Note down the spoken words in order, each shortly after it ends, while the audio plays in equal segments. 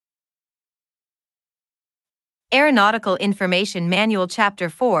Aeronautical Information Manual Chapter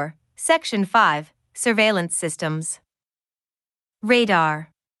 4, Section 5, Surveillance Systems. Radar.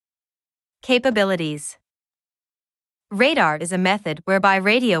 Capabilities. Radar is a method whereby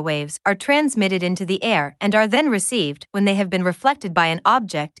radio waves are transmitted into the air and are then received when they have been reflected by an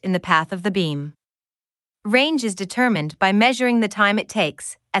object in the path of the beam. Range is determined by measuring the time it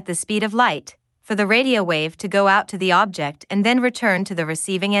takes, at the speed of light, for the radio wave to go out to the object and then return to the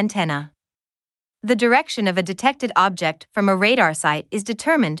receiving antenna. The direction of a detected object from a radar site is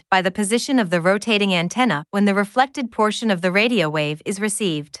determined by the position of the rotating antenna when the reflected portion of the radio wave is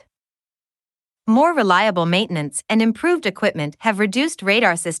received. More reliable maintenance and improved equipment have reduced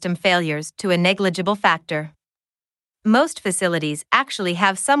radar system failures to a negligible factor. Most facilities actually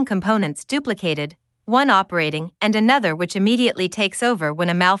have some components duplicated, one operating and another which immediately takes over when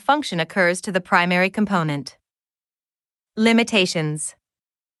a malfunction occurs to the primary component. Limitations.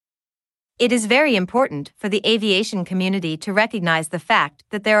 It is very important for the aviation community to recognize the fact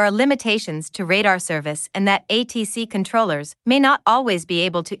that there are limitations to radar service and that ATC controllers may not always be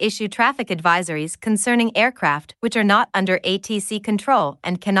able to issue traffic advisories concerning aircraft which are not under ATC control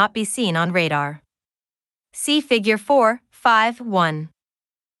and cannot be seen on radar. See Figure 4.5.1.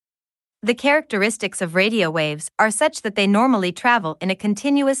 The characteristics of radio waves are such that they normally travel in a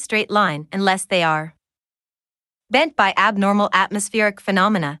continuous straight line unless they are bent by abnormal atmospheric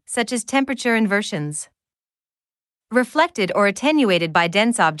phenomena such as temperature inversions, reflected or attenuated by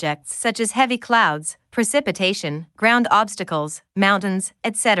dense objects such as heavy clouds, precipitation, ground obstacles, mountains,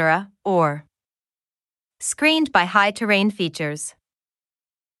 etc., or screened by high terrain features.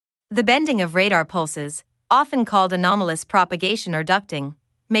 The bending of radar pulses, often called anomalous propagation or ducting,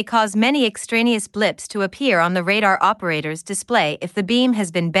 may cause many extraneous blips to appear on the radar operator's display if the beam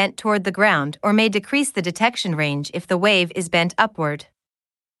has been bent toward the ground or may decrease the detection range if the wave is bent upward.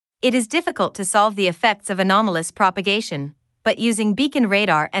 It is difficult to solve the effects of anomalous propagation, but using beacon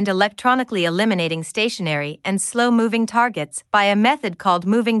radar and electronically eliminating stationary and slow-moving targets by a method called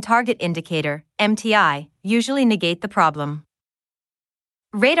Moving Target Indicator, MTI, usually negate the problem.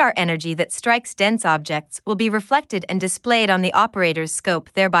 Radar energy that strikes dense objects will be reflected and displayed on the operator's scope,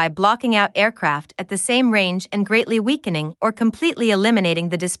 thereby blocking out aircraft at the same range and greatly weakening or completely eliminating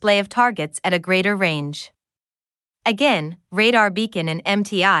the display of targets at a greater range. Again, radar beacon and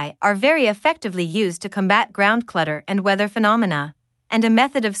MTI are very effectively used to combat ground clutter and weather phenomena, and a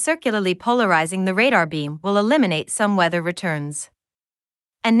method of circularly polarizing the radar beam will eliminate some weather returns.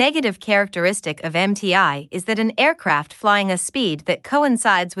 A negative characteristic of MTI is that an aircraft flying a speed that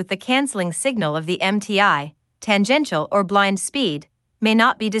coincides with the canceling signal of the MTI, tangential or blind speed, may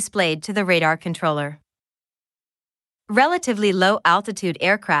not be displayed to the radar controller. Relatively low-altitude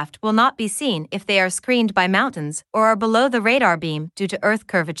aircraft will not be seen if they are screened by mountains or are below the radar beam due to Earth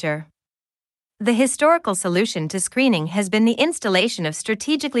curvature. The historical solution to screening has been the installation of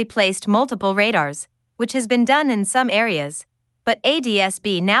strategically placed multiple radars, which has been done in some areas, but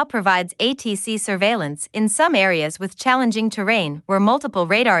ADS-B now provides ATC surveillance in some areas with challenging terrain where multiple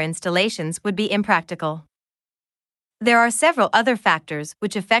radar installations would be impractical. There are several other factors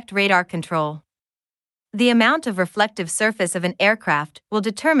which affect radar control. The amount of reflective surface of an aircraft will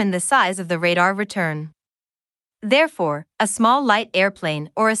determine the size of the radar return. Therefore, a small light airplane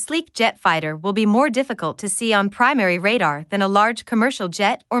or a sleek jet fighter will be more difficult to see on primary radar than a large commercial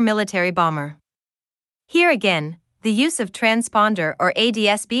jet or military bomber. Here again, the use of transponder or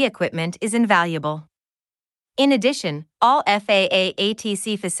ADS-B equipment is invaluable. In addition, all FAA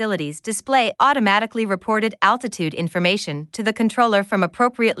ATC facilities display automatically reported altitude information to the controller from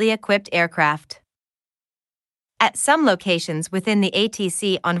appropriately equipped aircraft. At some locations within the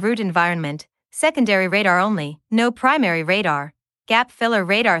ATC en route environment, secondary radar only, no primary radar, gap filler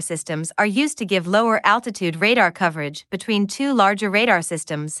radar systems are used to give lower altitude radar coverage between two larger radar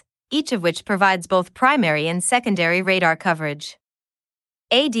systems, each of which provides both primary and secondary radar coverage.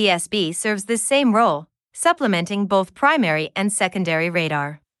 ADS-B serves this same role, supplementing both primary and secondary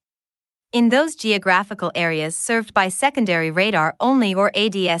radar. In those geographical areas served by secondary radar only or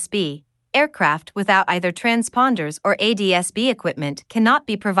ADS-B, aircraft without either transponders or ADS-B equipment cannot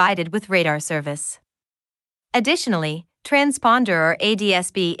be provided with radar service. Additionally, transponder or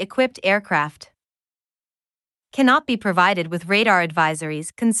ADS-B equipped aircraft cannot be provided with radar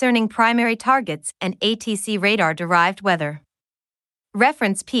advisories concerning primary targets and ATC radar-derived weather.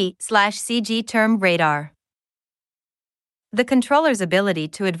 Reference P/CG term radar. The controller's ability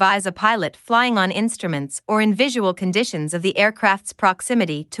to advise a pilot flying on instruments or in visual conditions of the aircraft's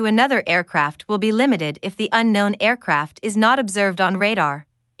proximity to another aircraft will be limited if the unknown aircraft is not observed on radar,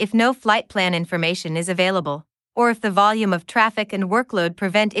 if no flight plan information is available, or if the volume of traffic and workload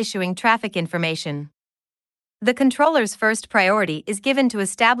prevent issuing traffic information. The controller's first priority is given to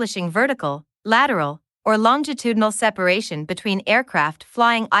establishing vertical, lateral, or longitudinal separation between aircraft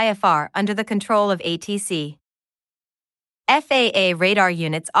flying IFR under the control of ATC. FAA radar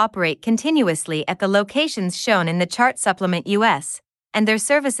units operate continuously at the locations shown in the chart supplement US, and their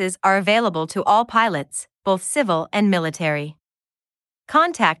services are available to all pilots, both civil and military.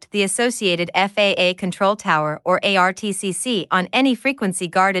 Contact the associated FAA Control Tower or ARTCC on any frequency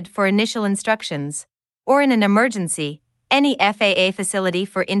guarded for initial instructions, or in an emergency, any FAA facility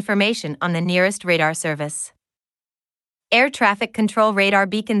for information on the nearest radar service. Air Traffic Control Radar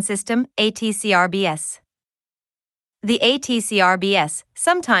Beacon System, ATCRBS. The ATCRBS,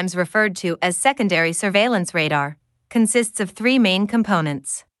 sometimes referred to as secondary surveillance radar, consists of three main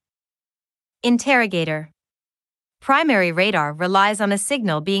components. Interrogator. Primary radar relies on a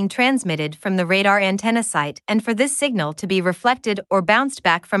signal being transmitted from the radar antenna site and for this signal to be reflected or bounced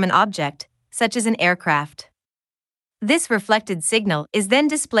back from an object, such as an aircraft. This reflected signal is then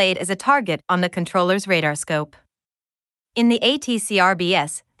displayed as a target on the controller's radar scope. In the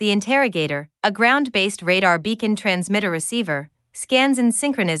ATCRBS, the interrogator, a ground-based radar beacon transmitter receiver, scans in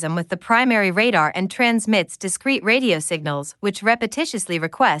synchronism with the primary radar and transmits discrete radio signals which repetitiously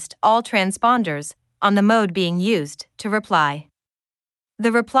request all transponders, on the mode being used, to reply.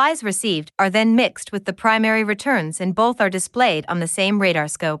 The replies received are then mixed with the primary returns and both are displayed on the same radar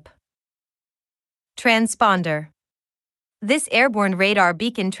scope. Transponder. This airborne radar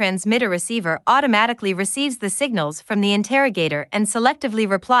beacon transmitter receiver automatically receives the signals from the interrogator and selectively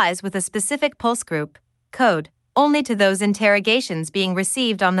replies with a specific pulse group, code, only to those interrogations being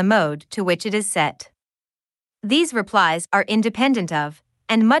received on the mode to which it is set. These replies are independent of,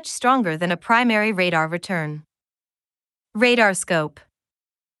 and much stronger than a primary radar return. Radar scope.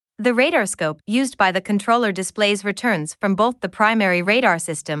 The radar scope used by the controller displays returns from both the primary radar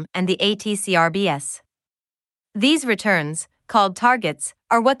system and the ATCRBS. These returns, called targets,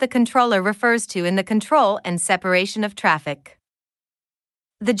 are what the controller refers to in the control and separation of traffic.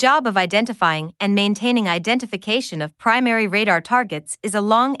 The job of identifying and maintaining identification of primary radar targets is a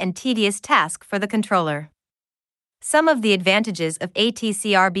long and tedious task for the controller. Some of the advantages of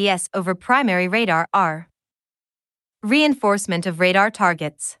ATCRBS over primary radar are: reinforcement of radar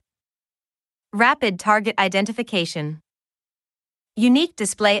targets, rapid target identification, unique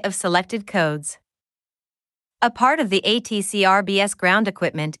display of selected codes. A part of the ATCRBS ground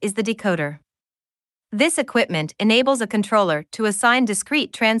equipment is the decoder. This equipment enables a controller to assign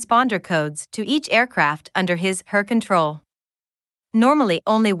discrete transponder codes to each aircraft under his/her control. Normally,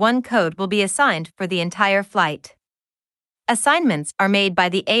 only one code will be assigned for the entire flight. Assignments are made by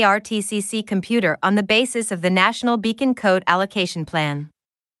the ARTCC computer on the basis of the National Beacon Code Allocation Plan.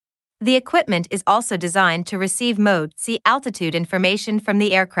 The equipment is also designed to receive mode C altitude information from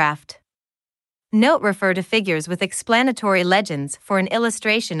the aircraft. Note: refer to figures with explanatory legends for an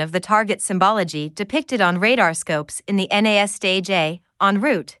illustration of the target symbology depicted on radar scopes in the NAS Stage A, en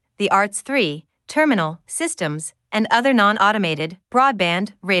route, the ARTS-3, terminal, systems, and other non-automated,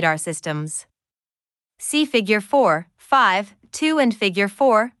 broadband, radar systems. See Figure 4.5.2 and Figure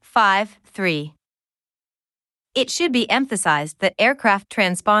 4.5.3. It should be emphasized that aircraft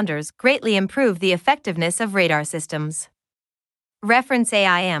transponders greatly improve the effectiveness of radar systems. Reference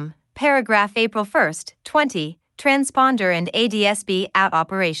AIM, paragraph April 1, 20, transponder and ADSB out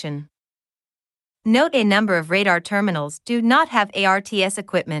operation. Note: a number of radar terminals do not have ARTS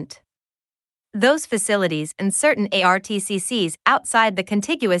equipment. Those facilities and certain ARTCCs outside the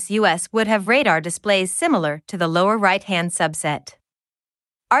contiguous U.S. would have radar displays similar to the lower right-hand subset.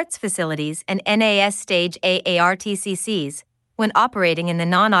 ARTS facilities and NAS Stage A ARTCCs, when operating in the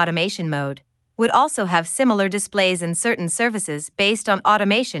non-automation mode, would also have similar displays, and certain services based on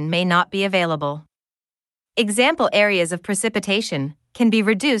automation may not be available. Example areas of precipitation can be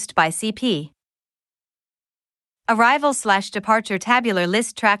reduced by CP. Arrival/departure tabular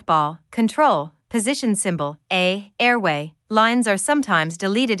list trackball, control, position symbol, A, airway, lines are sometimes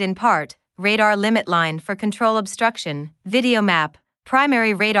deleted in part, radar limit line for control obstruction, video map,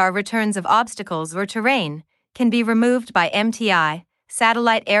 primary radar returns of obstacles or terrain, can be removed by MTI,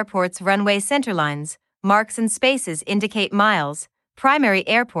 satellite airports runway centerlines, marks and spaces indicate miles, primary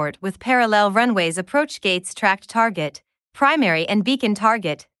airport with parallel runways approach gates tracked target, primary and beacon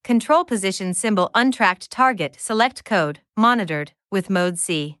target, control position symbol untracked target select code, monitored, with mode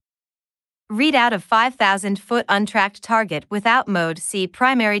C. Readout of 5,000-foot untracked target without mode C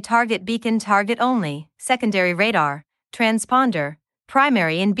primary target beacon target only, secondary radar, transponder,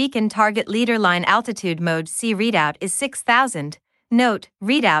 primary and beacon target leader line altitude mode C readout is 6,000. Note: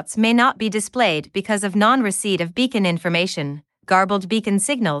 readouts may not be displayed because of non-receipt of beacon information, garbled beacon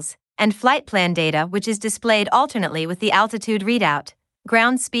signals, and flight plan data, which is displayed alternately with the altitude readout.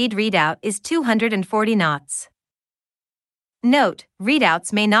 Ground speed readout is 240 knots. Note,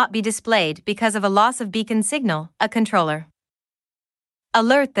 readouts may not be displayed because of a loss of beacon signal, a controller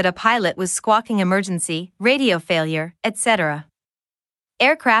alert that a pilot was squawking, emergency, radio failure, etc.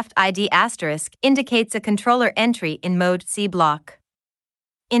 Aircraft ID asterisk indicates a controller entry in mode C block.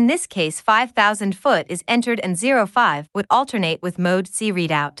 In this case, 5,000 foot is entered and 05 would alternate with mode C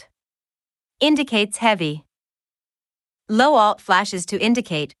readout. Indicates heavy. Low alt flashes to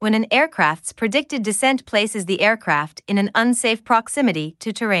indicate when an aircraft's predicted descent places the aircraft in an unsafe proximity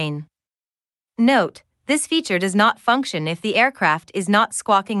to terrain. Note, this feature does not function if the aircraft is not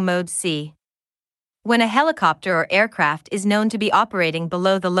squawking mode C. When a helicopter or aircraft is known to be operating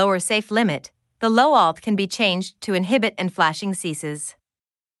below the lower safe limit, the low alt can be changed to inhibit and flashing ceases.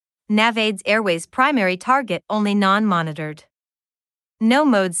 Navaids Airways primary target only non-monitored. No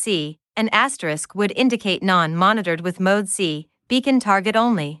mode C, an asterisk would indicate non-monitored with mode C, beacon target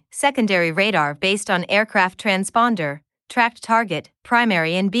only, secondary radar based on aircraft transponder, tracked target,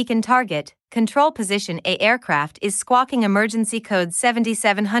 primary and beacon target, control position A aircraft is squawking emergency code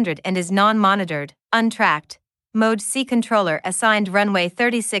 7700 and is non-monitored, untracked. Mode C controller assigned runway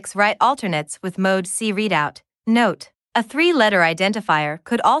 36 right alternates with mode C readout. Note, a 3-letter identifier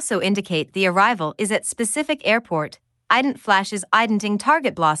could also indicate the arrival is at specific airport. Ident flashes identing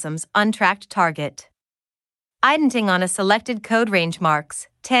target blossoms untracked target. Identing on a selected code range marks,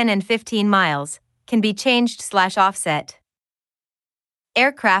 10 and 15 miles, can be changed /offset.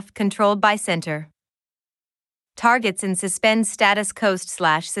 Aircraft controlled by center. Targets in suspend status coast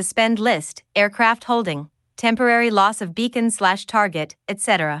 /suspend list, aircraft holding, temporary loss of beacon /target,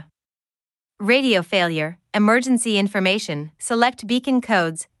 etc. Radio failure, emergency information, select beacon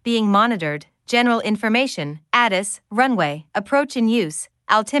codes, being monitored, general information, ATIS, runway, approach in use,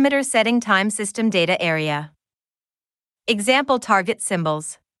 altimeter setting time system data area. Example target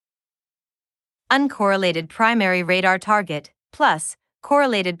symbols. Uncorrelated primary radar target, plus,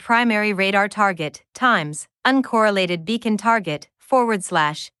 correlated primary radar target, times, uncorrelated beacon target,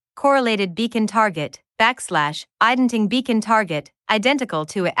 /, correlated beacon target, / identing beacon target, identical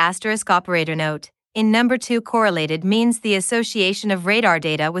to a * operator note. In number 2, correlated means the association of radar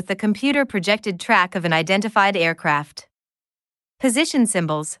data with the computer projected track of an identified aircraft. Position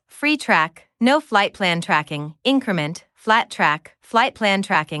symbols, free track, no flight plan tracking, increment, flat track, flight plan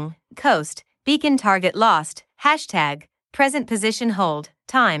tracking, coast, beacon target lost, hashtag, present position hold,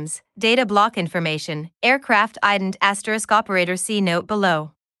 times, data block information, aircraft ident * operator see note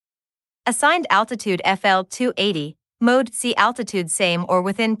below. Assigned altitude FL 280, mode C altitude same or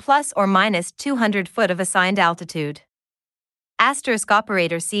within plus or minus 200 foot of assigned altitude. *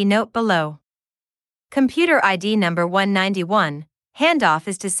 operator see note below. Computer ID number 191, handoff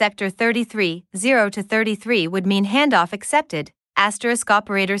is to sector 33, 0 to 33 would mean handoff accepted, *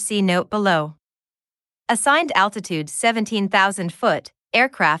 operator see note below. Assigned altitude 17,000 foot,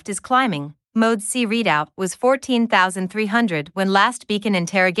 aircraft is climbing, mode C readout was 14,300 when last beacon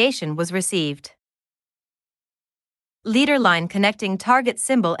interrogation was received. Leader line connecting target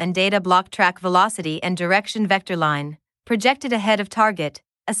symbol and data block track velocity and direction vector line, projected ahead of target,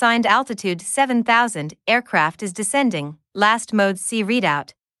 assigned altitude 7,000, aircraft is descending, last mode C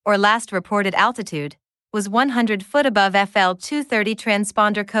readout, or last reported altitude, was 100 foot above FL 230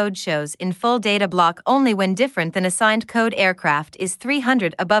 transponder code shows in full data block only when different than assigned code aircraft is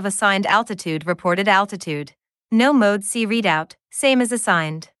 300 above assigned altitude reported altitude. No mode C readout, same as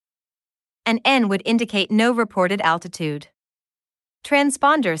assigned. An N would indicate no reported altitude.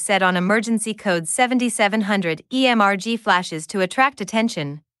 Transponder set on emergency code 7700 EMRG flashes to attract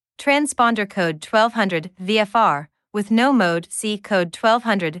attention. Transponder code 1200 VFR, with no mode C code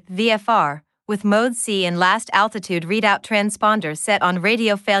 1200 VFR, with mode C and last altitude readout transponder set on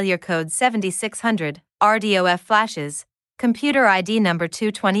radio failure code 7600, RDOF flashes, computer ID number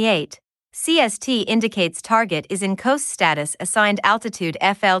 228. CST indicates target is in coast status assigned altitude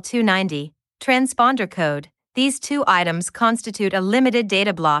FL 290, transponder code. These two items constitute a limited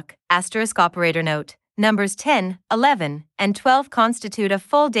data block, * operator note. Numbers 10, 11, and 12 constitute a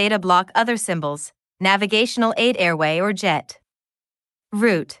full data block. Other symbols, navigational aid airway or jet.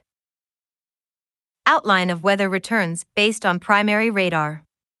 Route. Outline of weather returns based on primary radar.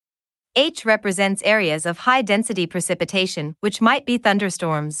 H represents areas of high-density precipitation which might be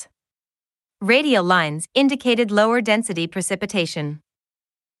thunderstorms. Radial lines indicated lower-density precipitation.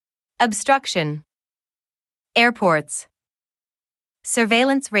 Obstruction. Airports.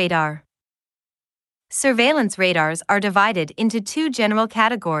 Surveillance radar. Surveillance radars are divided into two general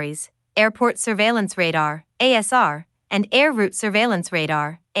categories: airport surveillance radar, ASR, and air route surveillance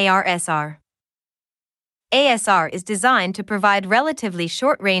radar, ARSR. ASR is designed to provide relatively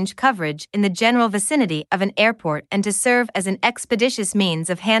short-range coverage in the general vicinity of an airport and to serve as an expeditious means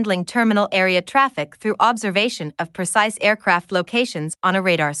of handling terminal area traffic through observation of precise aircraft locations on a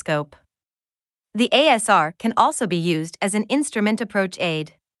radar scope. The ASR can also be used as an instrument approach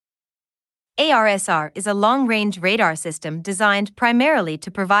aid. ARSR is a long-range radar system designed primarily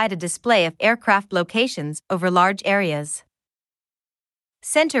to provide a display of aircraft locations over large areas.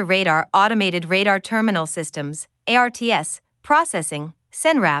 Center Radar Automated Radar Terminal Systems, ARTS, processing,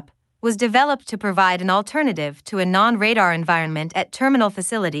 CENRAP, was developed to provide an alternative to a non-radar environment at terminal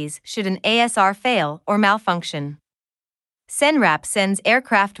facilities should an ASR fail or malfunction. CENRAP sends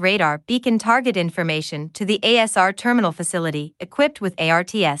aircraft radar beacon target information to the ASR terminal facility equipped with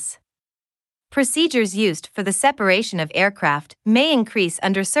ARTS. Procedures used for the separation of aircraft may increase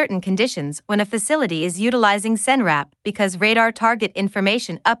under certain conditions when a facility is utilizing CENRAP because radar target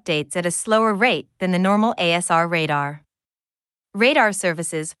information updates at a slower rate than the normal ASR radar. Radar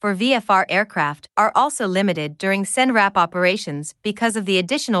services for VFR aircraft are also limited during CENRAP operations because of the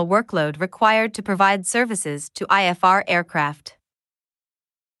additional workload required to provide services to IFR aircraft.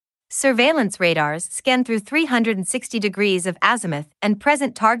 Surveillance radars scan through 360 degrees of azimuth and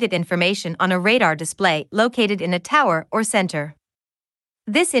present target information on a radar display located in a tower or center.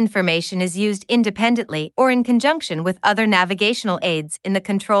 This information is used independently or in conjunction with other navigational aids in the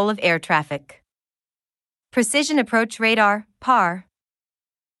control of air traffic. Precision Approach Radar, PAR.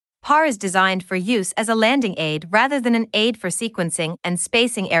 PAR is designed for use as a landing aid rather than an aid for sequencing and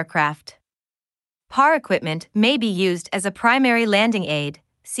spacing aircraft. PAR equipment may be used as a primary landing aid.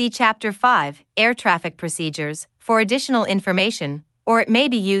 See Chapter 5, Air Traffic Procedures, for additional information, or it may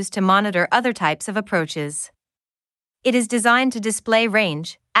be used to monitor other types of approaches. It is designed to display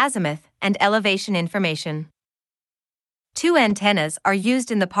range, azimuth, and elevation information. Two antennas are used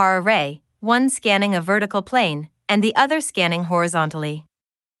in the PAR array, one scanning a vertical plane, and the other scanning horizontally.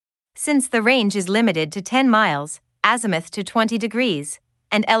 Since the range is limited to 10 miles, azimuth to 20 degrees,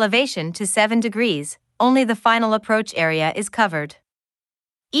 and elevation to 7 degrees, only the final approach area is covered.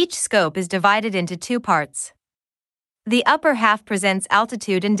 Each scope is divided into two parts. The upper half presents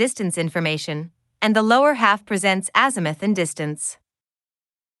altitude and distance information, and the lower half presents azimuth and distance.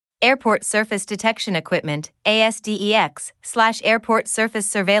 Airport Surface Detection Equipment, ASDEX/Airport Surface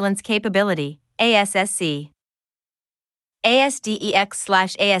Surveillance Capability, ASSC.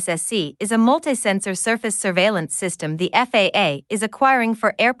 ASDEX/ASSC is a multi-sensor surface surveillance system the FAA is acquiring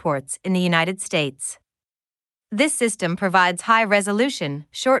for airports in the United States. This system provides high-resolution,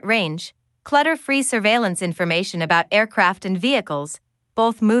 short-range, clutter-free surveillance information about aircraft and vehicles,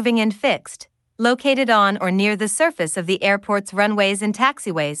 both moving and fixed, located on or near the surface of the airport's runways and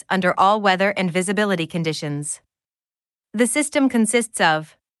taxiways under all weather and visibility conditions. The system consists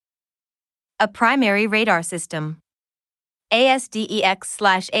of a primary radar system.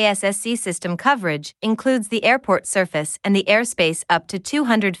 ASDEX/ASSC system coverage includes the airport surface and the airspace up to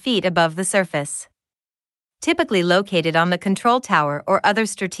 200 feet above the surface. Typically located on the control tower or other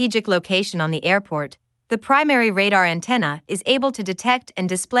strategic location on the airport, the primary radar antenna is able to detect and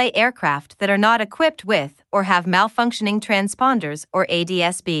display aircraft that are not equipped with or have malfunctioning transponders or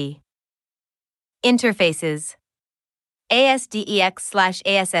ADS-B. Interfaces.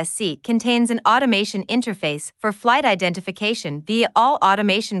 ASDEX/ASSC contains an automation interface for flight identification via all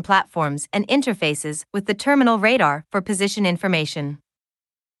automation platforms and interfaces with the terminal radar for position information.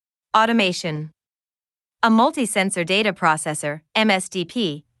 Automation. A multi-sensor data processor,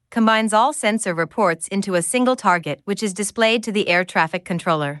 MSDP, combines all sensor reports into a single target which is displayed to the air traffic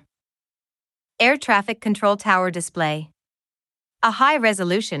controller. Air Traffic Control Tower Display. A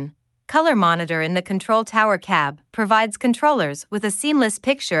high-resolution, color monitor in the control tower cab provides controllers with a seamless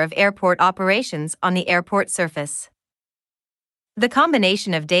picture of airport operations on the airport surface. The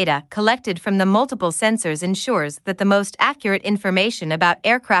combination of data collected from the multiple sensors ensures that the most accurate information about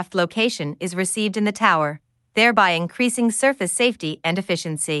aircraft location is received in the tower, thereby increasing surface safety and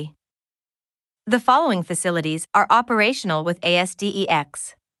efficiency. The following facilities are operational with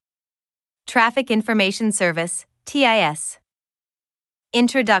ASDEX. Traffic Information Service, TIS.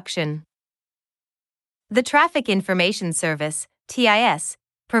 Introduction. The Traffic Information Service, TIS,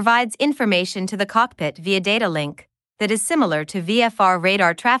 provides information to the cockpit via data link that is similar to VFR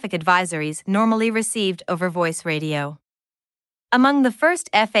radar traffic advisories normally received over voice radio. Among the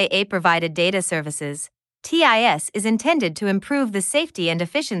first FAA-provided data services, TIS is intended to improve the safety and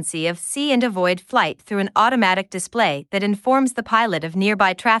efficiency of see and avoid flight through an automatic display that informs the pilot of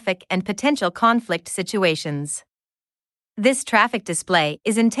nearby traffic and potential conflict situations. This traffic display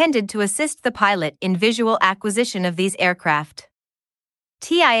is intended to assist the pilot in visual acquisition of these aircraft.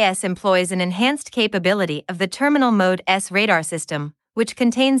 TIS employs an enhanced capability of the Terminal Mode S radar system, which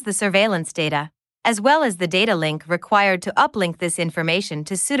contains the surveillance data, as well as the data link required to uplink this information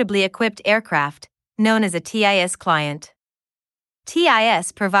to suitably equipped aircraft, known as a TIS client.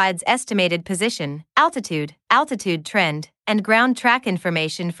 TIS provides estimated position, altitude trend, and ground track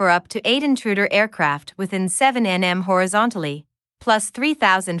information for up to 8 intruder aircraft within 7 nm horizontally, plus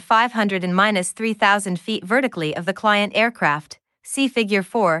 3,500 and minus 3,000 feet vertically of the client aircraft. See Figure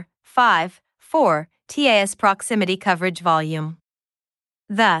 4.5.4, TIS proximity coverage volume.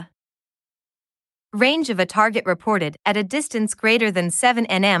 The range of a target reported at a distance greater than 7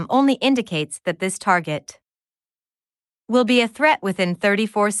 nm only indicates that this target will be a threat within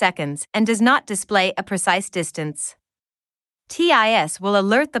 34 seconds and does not display a precise distance. TIS will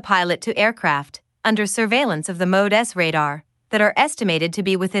alert the pilot to aircraft under surveillance of the Mode S radar that are estimated to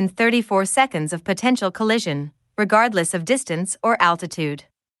be within 34 seconds of potential collision, regardless of distance or altitude.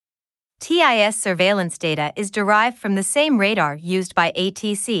 TIS surveillance data is derived from the same radar used by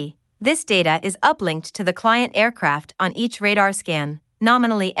ATC. This data is uplinked to the client aircraft on each radar scan,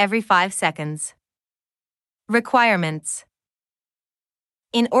 nominally every 5 seconds. Requirements.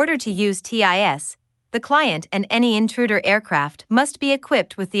 In order to use TIS, the client and any intruder aircraft must be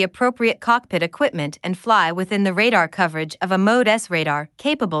equipped with the appropriate cockpit equipment and fly within the radar coverage of a Mode S radar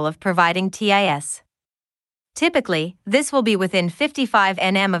capable of providing TIS. Typically, this will be within 55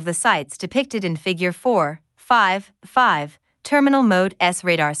 nm of the sites depicted in Figure 4.5.5, Terminal Mode S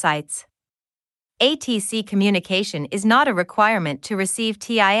radar sites. ATC communication is not a requirement to receive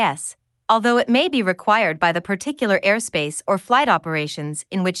TIS, although it may be required by the particular airspace or flight operations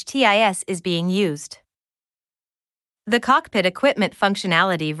in which TIS is being used. The cockpit equipment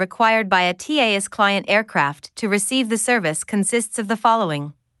functionality required by a TIS client aircraft to receive the service consists of the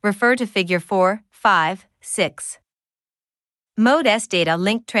following. Refer to Figure 4.5.6. Mode S data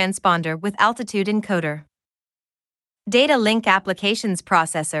link transponder with altitude encoder. Data link applications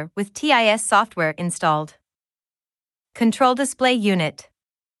processor with TIS software installed. Control display unit.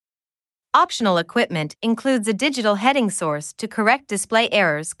 Optional equipment includes a digital heading source to correct display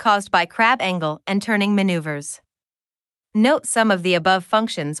errors caused by crab angle and turning maneuvers. Note some of the above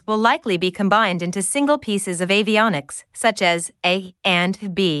functions will likely be combined into single pieces of avionics, such as A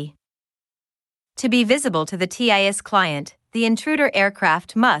and B. To be visible to the TIS client, the intruder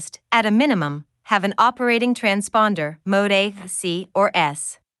aircraft must, at a minimum, have an operating transponder, Mode A, C, or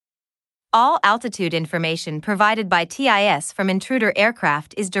S. All altitude information provided by TIS from intruder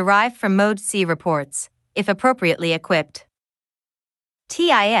aircraft is derived from Mode C reports, if appropriately equipped.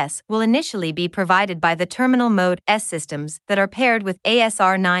 TIS will initially be provided by the Terminal Mode S systems that are paired with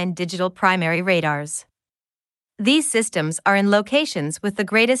ASR9 digital primary radars. These systems are in locations with the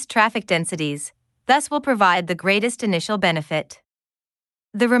greatest traffic densities, thus will provide the greatest initial benefit.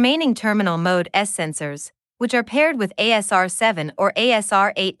 The remaining Terminal Mode S sensors, which are paired with ASR7 or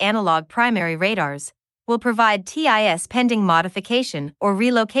ASR8 analog primary radars, will provide TIS pending modification or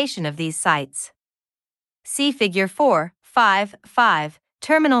relocation of these sites. See Figure 4.5.5,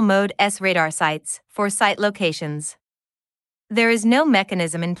 Terminal Mode S radar sites, for site locations. There is no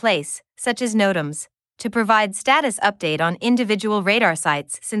mechanism in place, such as NOTAMs, to provide status update on individual radar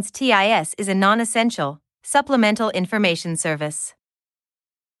sites since TIS is a non-essential, supplemental information service.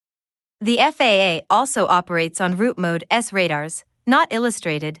 The FAA also operates on route Mode S radars, not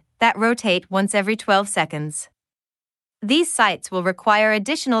illustrated, that rotate once every 12 seconds. These sites will require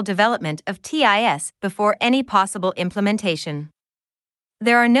additional development of TIS before any possible implementation.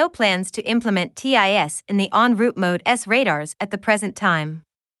 There are no plans to implement TIS in the en route Mode S radars at the present time.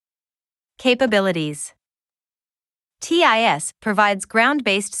 Capabilities. TIS provides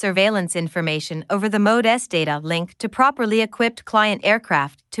ground-based surveillance information over the Mode S data link to properly equipped client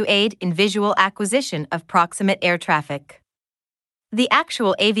aircraft to aid in visual acquisition of proximate air traffic. The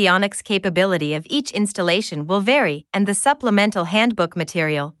actual avionics capability of each installation will vary, and the supplemental handbook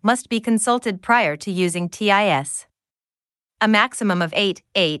material must be consulted prior to using TIS. A maximum of 8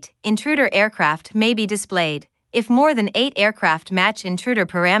 intruder aircraft may be displayed. If more than 8 aircraft match intruder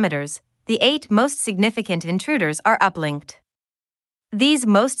parameters, the 8 most significant intruders are uplinked. These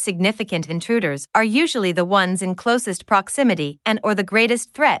most significant intruders are usually the ones in closest proximity and/or the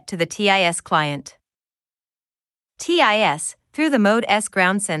greatest threat to the TIS client. TIS, through the Mode S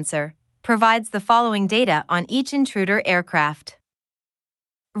ground sensor, provides the following data on each intruder aircraft.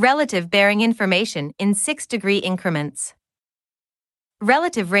 Relative bearing information in 6-degree increments.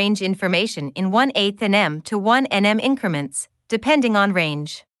 Relative range information in 1/8 nm to 1 nm increments, depending on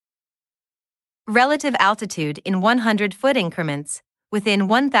range. Relative altitude in 100-foot increments, within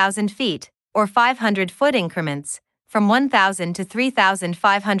 1,000 feet, or 500-foot increments, from 1,000 to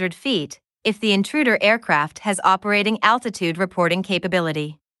 3,500 feet, if the intruder aircraft has operating altitude reporting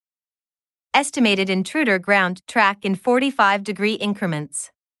capability. Estimated intruder ground track in 45-degree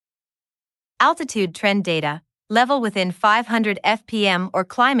increments. Altitude trend data, level within 500 fpm or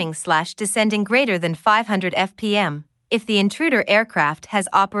climbing/descending greater than 500 fpm, if the intruder aircraft has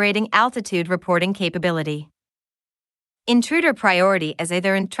operating altitude reporting capability. Intruder priority as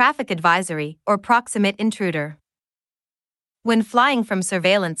either in traffic advisory or proximate intruder. When flying from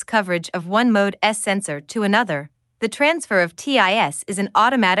surveillance coverage of one mode S sensor to another, the transfer of TIS is an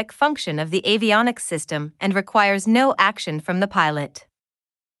automatic function of the avionics system and requires no action from the pilot.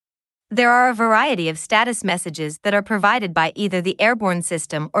 There are a variety of status messages that are provided by either the airborne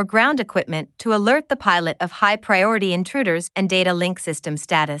system or ground equipment to alert the pilot of high-priority intruders and data link system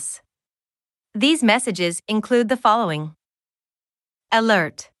status. These messages include the following.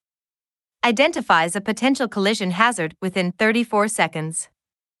 Alert. Identifies a potential collision hazard within 34 seconds.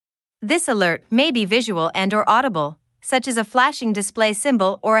 This alert may be visual and/or audible, such as a flashing display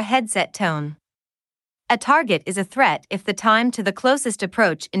symbol or a headset tone. A target is a threat if the time to the closest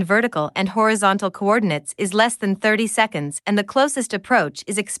approach in vertical and horizontal coordinates is less than 30 seconds and the closest approach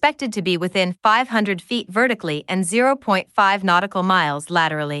is expected to be within 500 feet vertically and 0.5 nautical miles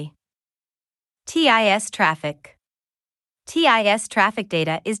laterally. TIS traffic. TIS traffic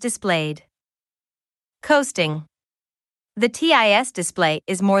data is displayed. Coasting. The TIS display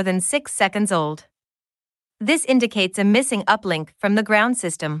is more than 6 seconds old. This indicates a missing uplink from the ground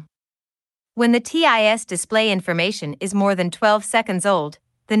system. When the TIS display information is more than 12 seconds old,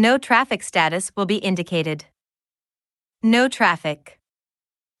 the no traffic status will be indicated. No traffic.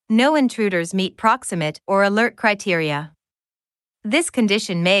 No intruders meet proximate or alert criteria. This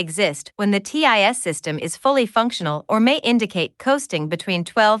condition may exist when the TIS system is fully functional or may indicate coasting between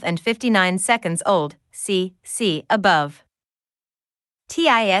 12 and 59 seconds old, see above.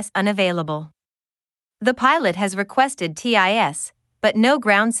 TIS unavailable. The pilot has requested TIS, but no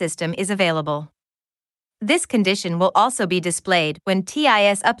ground system is available. This condition will also be displayed when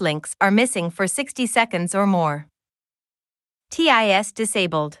TIS uplinks are missing for 60 seconds or more. TIS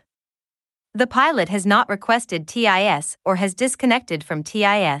disabled. The pilot has not requested TIS or has disconnected from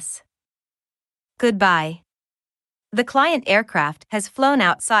TIS. Goodbye. The client aircraft has flown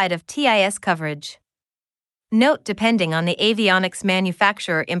outside of TIS coverage. Note, depending on the avionics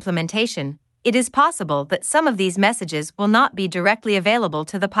manufacturer implementation, it is possible that some of these messages will not be directly available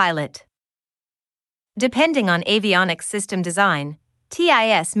to the pilot. Depending on avionics system design,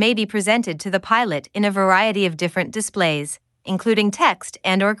 TIS may be presented to the pilot in a variety of different displays, including text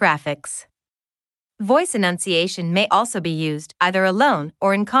and/or graphics. Voice enunciation may also be used either alone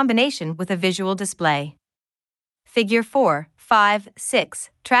or in combination with a visual display. Figure 4.5.6,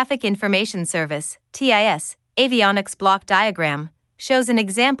 Traffic Information Service, TIS, avionics block diagram, shows an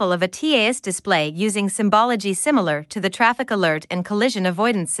example of a TIS display using symbology similar to the Traffic Alert and Collision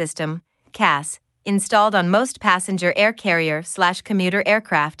Avoidance System, CAS, installed on most passenger air carrier/commuter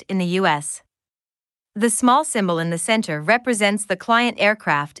aircraft in the U.S. The small symbol in the center represents the client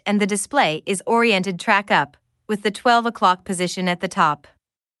aircraft and the display is oriented track up, with the 12 o'clock position at the top.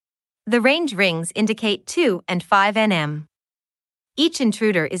 The range rings indicate 2 and 5 nm. Each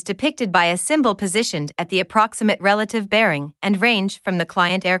intruder is depicted by a symbol positioned at the approximate relative bearing and range from the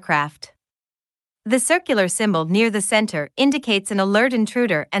client aircraft. The circular symbol near the center indicates an alert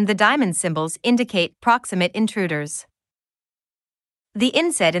intruder and the diamond symbols indicate proximate intruders. The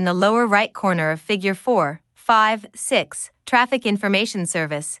inset in the lower right corner of Figure 4.5.6, Traffic Information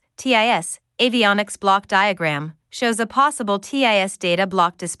Service, TIS, avionics block diagram, shows a possible TIS data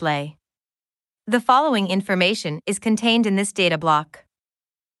block display. The following information is contained in this data block.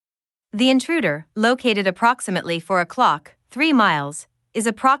 The intruder, located approximately 4 o'clock, 3 miles, is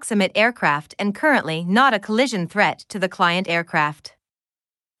a proximate aircraft and currently not a collision threat to the client aircraft.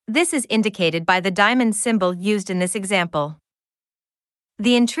 This is indicated by the diamond symbol used in this example.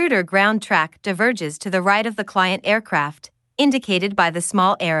 The intruder ground track diverges to the right of the client aircraft, indicated by the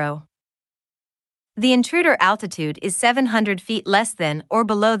small arrow. The intruder altitude is 700 feet less than or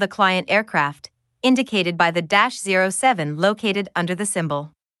below the client aircraft, indicated by the -07 located under the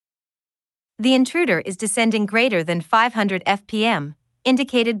symbol. The intruder is descending greater than 500 fpm,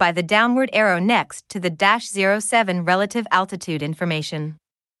 indicated by the downward arrow next to the -07 relative altitude information.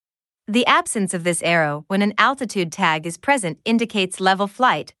 The absence of this arrow when an altitude tag is present indicates level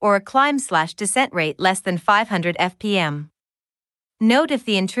flight or a climb/descent rate less than 500 fpm. Note, if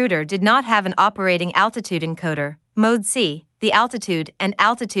the intruder did not have an operating altitude encoder, Mode C, the altitude and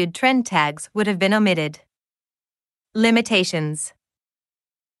altitude trend tags would have been omitted. Limitations.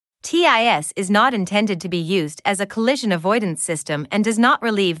 TIS is not intended to be used as a collision avoidance system and does not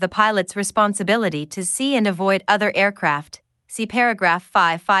relieve the pilot's responsibility to see and avoid other aircraft. See paragraph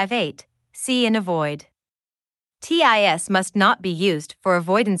 558. See and avoid. TIS must not be used for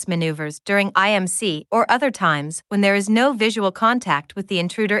avoidance maneuvers during IMC or other times when there is no visual contact with the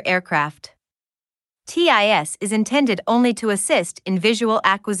intruder aircraft. TIS is intended only to assist in visual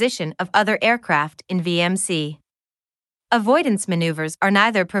acquisition of other aircraft in VMC. Avoidance maneuvers are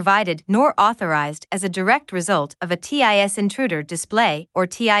neither provided nor authorized as a direct result of a TIS intruder display or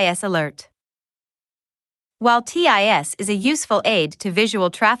TIS alert. While TIS is a useful aid to visual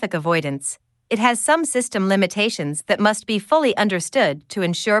traffic avoidance, it has some system limitations that must be fully understood to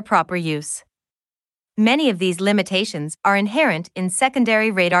ensure proper use. Many of these limitations are inherent in secondary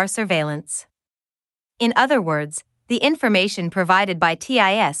radar surveillance. In other words, the information provided by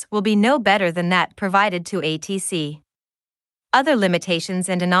TIS will be no better than that provided to ATC. Other limitations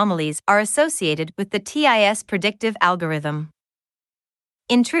and anomalies are associated with the TIS predictive algorithm.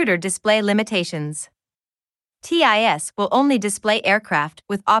 Intruder display limitations. TIS will only display aircraft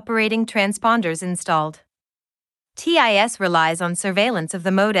with operating transponders installed. TIS relies on surveillance of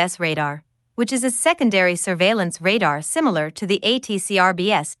the Mode S radar, which is a secondary surveillance radar similar to the ATC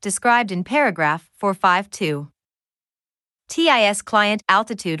RBS described in paragraph 452. TIS client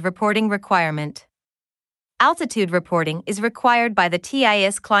altitude reporting requirement. Altitude reporting is required by the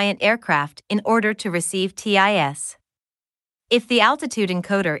TIS client aircraft in order to receive TIS. If the altitude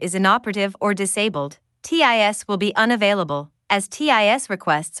encoder is inoperative or disabled, TIS will be unavailable, as TIS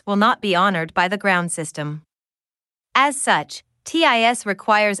requests will not be honored by the ground system. As such, TIS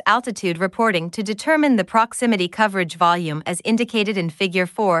requires altitude reporting to determine the proximity coverage volume as indicated in Figure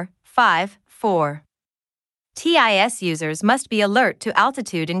 4.5.4. TIS users must be alert to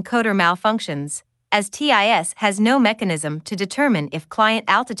altitude encoder malfunctions, as TIS has no mechanism to determine if client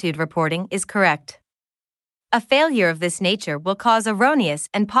altitude reporting is correct. A failure of this nature will cause erroneous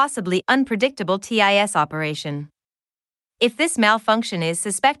and possibly unpredictable TIS operation. If this malfunction is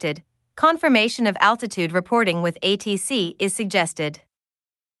suspected, confirmation of altitude reporting with ATC is suggested.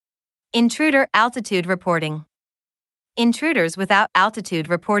 Intruder altitude reporting. Intruders without altitude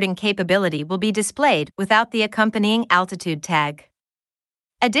reporting capability will be displayed without the accompanying altitude tag.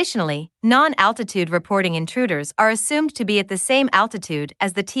 Additionally, non-altitude reporting intruders are assumed to be at the same altitude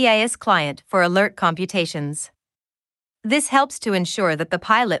as the TIS client for alert computations. This helps to ensure that the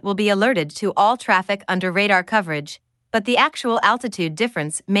pilot will be alerted to all traffic under radar coverage, but the actual altitude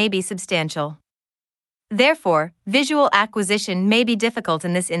difference may be substantial. Therefore, visual acquisition may be difficult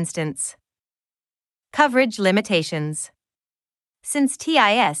in this instance. Coverage limitations. Since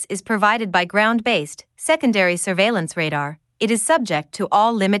TIS is provided by ground-based, secondary surveillance radar, it is subject to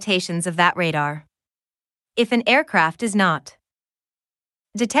all limitations of that radar. If an aircraft is not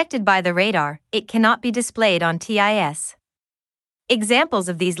detected by the radar, it cannot be displayed on TIS. Examples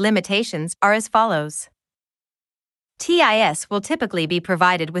of these limitations are as follows. TIS will typically be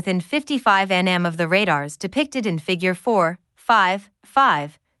provided within 55 nm of the radars depicted in Figure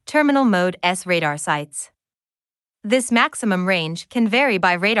 4.5.5, terminal mode S radar sites. This maximum range can vary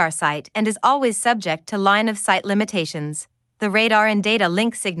by radar site and is always subject to line of sight limitations. The radar and data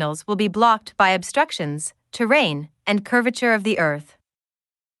link signals will be blocked by obstructions, terrain, and curvature of the Earth.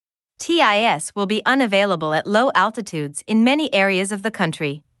 TIS will be unavailable at low altitudes in many areas of the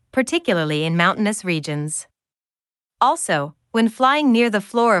country, particularly in mountainous regions. Also, when flying near the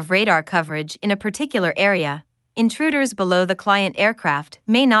floor of radar coverage in a particular area, intruders below the client aircraft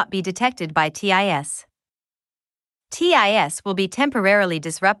may not be detected by TIS. TIS will be temporarily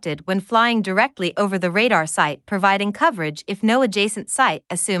disrupted when flying directly over the radar site, providing coverage if no adjacent site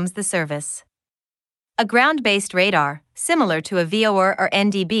assumes the service. A ground-based radar, similar to a VOR or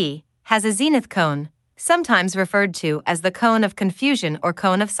NDB, has a zenith cone, sometimes referred to as the cone of confusion or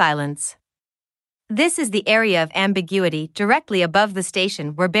cone of silence. This is the area of ambiguity directly above the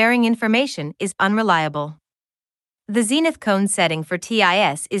station where bearing information is unreliable. The zenith cone setting for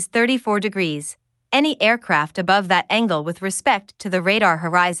TIS is 34 degrees. Any aircraft above that angle with respect to the radar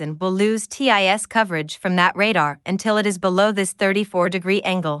horizon will lose TIS coverage from that radar until it is below this 34-degree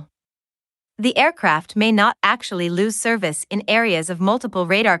angle. The aircraft may not actually lose service in areas of multiple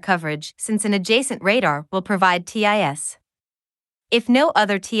radar coverage since an adjacent radar will provide TIS. If no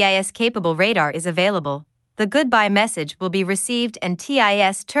other TIS-capable radar is available, the goodbye message will be received and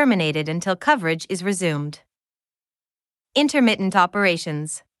TIS terminated until coverage is resumed. Intermittent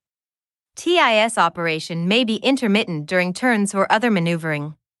operations. TIS operation may be intermittent during turns or other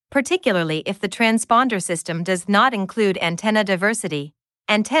maneuvering, particularly if the transponder system does not include antenna diversity,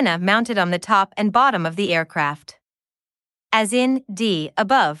 antenna mounted on the top and bottom of the aircraft. As in D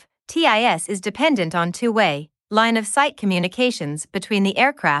above, TIS is dependent on two-way, line-of-sight communications between the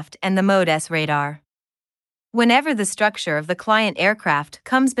aircraft and the Mode S radar. Whenever the structure of the client aircraft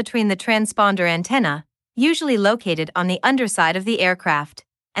comes between the transponder antenna, usually located on the underside of the aircraft,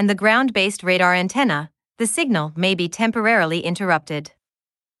 and the ground-based radar antenna, the signal may be temporarily interrupted.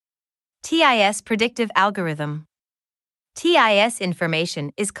 TIS predictive algorithm. TIS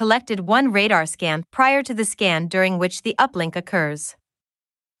information is collected one radar scan prior to the scan during which the uplink occurs.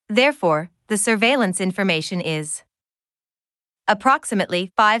 Therefore, the surveillance information is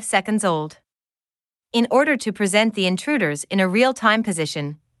approximately 5 seconds old. In order to present the intruders in a real-time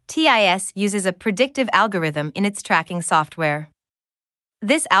position, TIS uses a predictive algorithm in its tracking software.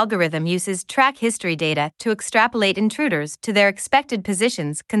 This algorithm uses track history data to extrapolate intruders to their expected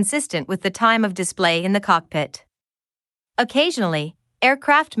positions consistent with the time of display in the cockpit. Occasionally,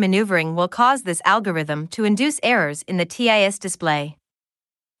 aircraft maneuvering will cause this algorithm to induce errors in the TIS display.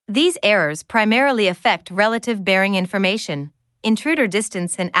 These errors primarily affect relative bearing information. Intruder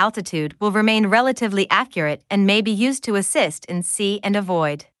distance and altitude will remain relatively accurate and may be used to assist in see and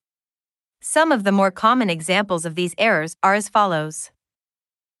avoid. Some of the more common examples of these errors are as follows.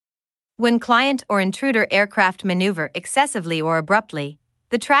 When client or intruder aircraft maneuver excessively or abruptly,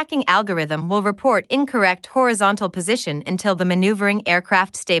 the tracking algorithm will report incorrect horizontal position until the maneuvering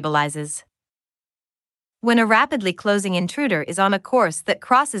aircraft stabilizes. When a rapidly closing intruder is on a course that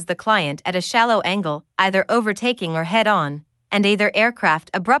crosses the client at a shallow angle, either overtaking or head-on, and either aircraft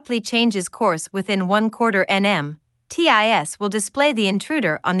abruptly changes course within 1/4 nm, TIS will display the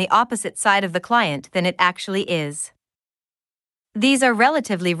intruder on the opposite side of the client than it actually is. These are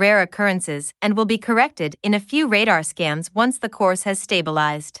relatively rare occurrences and will be corrected in a few radar scans once the course has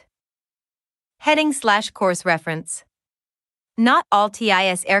stabilized. Heading/course reference. Not all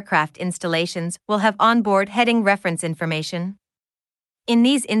TIS aircraft installations will have onboard heading reference information. In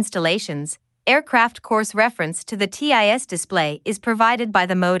these installations, aircraft course reference to the TIS display is provided by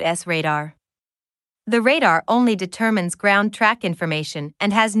the Mode S radar. The radar only determines ground track information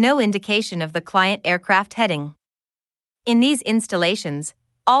and has no indication of the client aircraft heading. In these installations,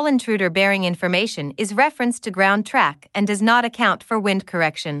 all intruder bearing information is referenced to ground track and does not account for wind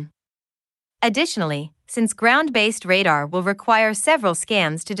correction. Additionally, since ground-based radar will require several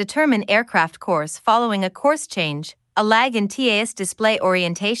scans to determine aircraft course following a course change, a lag in TIS display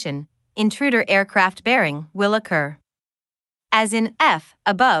orientation, intruder aircraft bearing will occur. As in F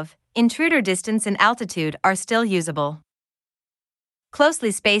above, intruder distance and altitude are still usable.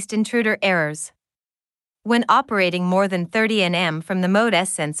 Closely spaced intruder errors. When operating more than 30 nm from the Mode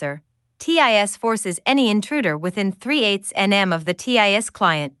S sensor, TIS forces any intruder within 3/8 nm of the TIS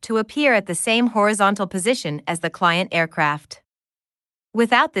client to appear at the same horizontal position as the client aircraft.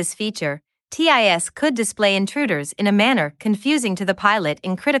 Without this feature, TIS could display intruders in a manner confusing to the pilot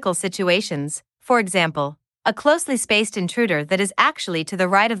in critical situations. For example, a closely spaced intruder that is actually to the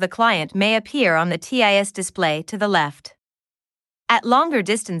right of the client may appear on the TIS display to the left. At longer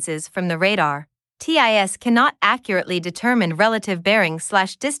distances from the radar, TIS cannot accurately determine relative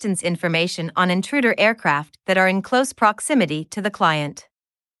bearing/distance information on intruder aircraft that are in close proximity to the client.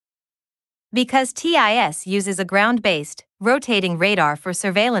 Because TIS uses a ground-based, rotating radar for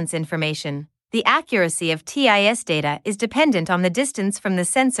surveillance information, the accuracy of TIS data is dependent on the distance from the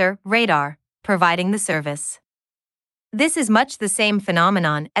sensor, radar, providing the service. This is much the same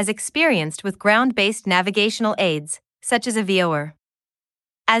phenomenon as experienced with ground-based navigational aids, such as a VOR.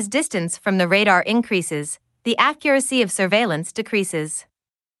 As distance from the radar increases, the accuracy of surveillance decreases.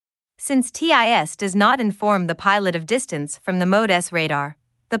 Since TIS does not inform the pilot of distance from the Mode S radar,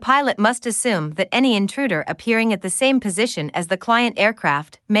 the pilot must assume that any intruder appearing at the same position as the client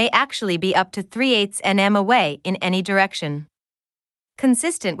aircraft may actually be up to 3/8 nm away in any direction.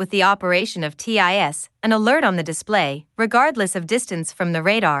 Consistent with the operation of TIS, an alert on the display, regardless of distance from the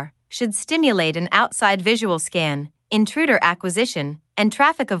radar, should stimulate an outside visual scan, intruder acquisition, and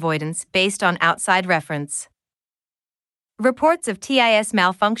traffic avoidance based on outside reference. Reports of TIS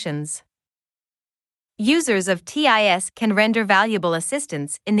malfunctions. Users of TIS can render valuable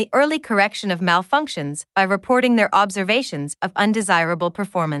assistance in the early correction of malfunctions by reporting their observations of undesirable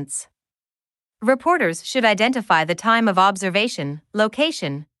performance. Reporters should identify the time of observation,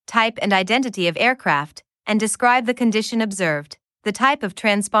 location, type and identity of aircraft, and describe the condition observed. The type of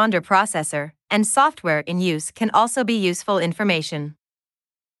transponder processor and software in use can also be useful information.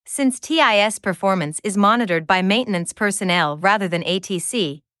 Since TIS performance is monitored by maintenance personnel rather than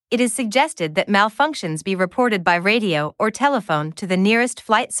ATC, it is suggested that malfunctions be reported by radio or telephone to the nearest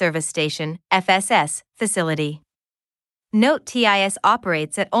Flight Service Station (FSS) facility. Note TIS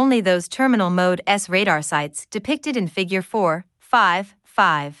operates at only those terminal Mode S radar sites depicted in Figure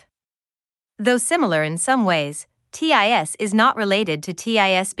 4.5.5. Though similar in some ways, TIS is not related to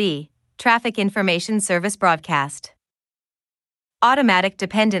TISB, Traffic Information Service Broadcast. Automatic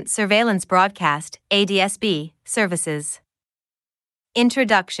Dependent Surveillance Broadcast, ADSB, services.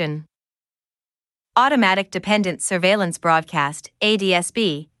 Introduction. Automatic Dependent Surveillance Broadcast,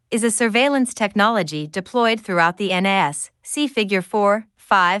 ADSB, is a surveillance technology deployed throughout the NAS, see Figure 4,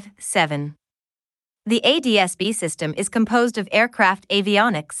 5, 7. The ADSB system is composed of aircraft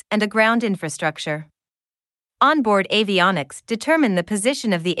avionics and a ground infrastructure. Onboard avionics determine the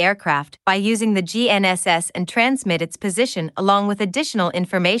position of the aircraft by using the GNSS and transmit its position along with additional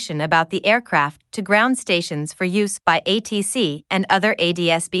information about the aircraft to ground stations for use by ATC and other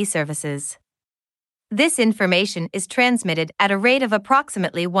ADSB services. This information is transmitted at a rate of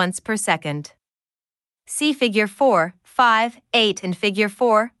approximately once per second. See Figure 4, 5, 8 and Figure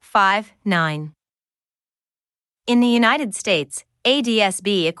 4, 5, 9. In the United States,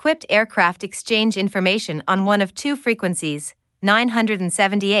 ADSB-equipped aircraft exchange information on one of two frequencies,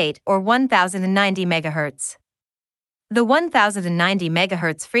 978 or 1090 MHz. The 1090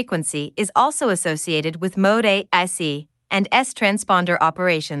 MHz frequency is also associated with Mode A, IC, and S transponder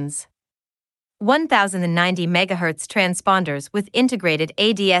operations. 1090 MHz transponders with integrated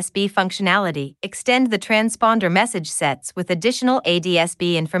ADSB functionality extend the transponder message sets with additional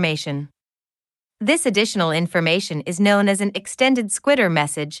ADSB information. This additional information is known as an extended squitter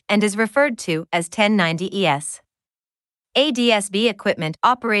message and is referred to as 1090 ES. ADSB equipment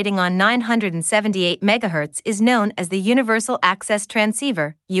operating on 978 MHz is known as the Universal Access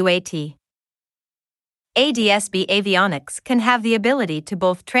Transceiver, UAT. ADSB avionics can have the ability to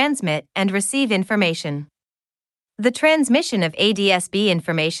both transmit and receive information. The transmission of ADSB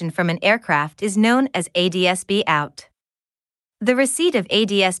information from an aircraft is known as ADSB out. The receipt of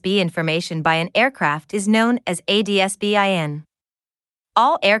ADSB information by an aircraft is known as ADSB in.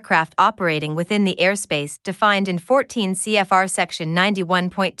 All aircraft operating within the airspace defined in 14 CFR Section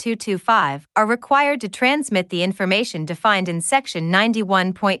 91.225 are required to transmit the information defined in Section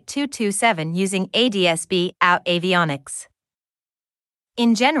 91.227 using ADSB out avionics.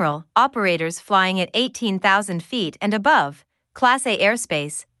 In general, operators flying at 18,000 feet and above, Class A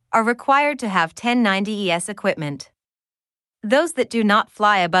airspace, are required to have 1090 ES equipment. Those that do not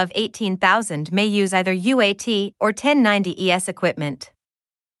fly above 18,000 may use either UAT or 1090 ES equipment.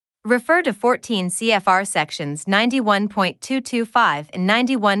 Refer to 14 CFR Sections 91.225 and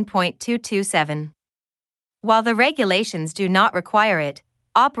 91.227. While the regulations do not require it,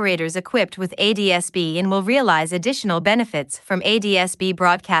 operators equipped with ADSB in will realize additional benefits from ADSB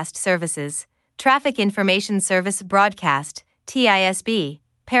broadcast services, Traffic Information Service Broadcast, TISB,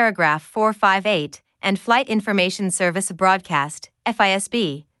 paragraph 458, and Flight Information Service Broadcast,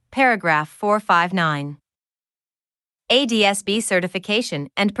 FISB, paragraph 459. ADSB certification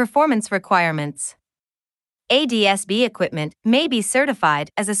and performance requirements. ADSB equipment may be certified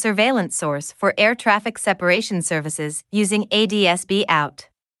as a surveillance source for air traffic separation services using ADSB out.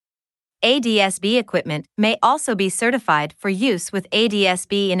 ADSB equipment may also be certified for use with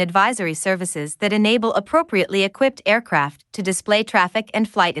ADSB in advisory services that enable appropriately equipped aircraft to display traffic and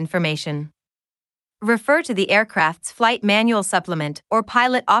flight information. Refer to the aircraft's flight manual supplement or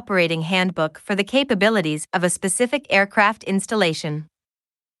pilot operating handbook for the capabilities of a specific aircraft installation.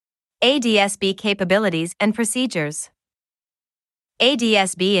 ADSB capabilities and procedures.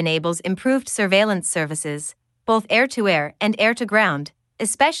 ADSB enables improved surveillance services, both air-to-air and air-to-ground,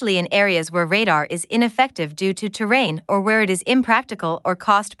 especially in areas where radar is ineffective due to terrain or where it is impractical or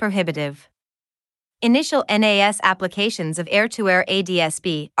cost-prohibitive. Initial NAS applications of air-to-air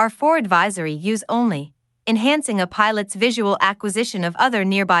ADSB are for advisory use only, enhancing a pilot's visual acquisition of other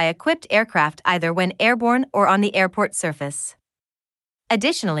nearby equipped aircraft either when airborne or on the airport surface.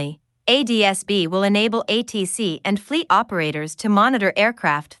 Additionally, ADSB will enable ATC and fleet operators to monitor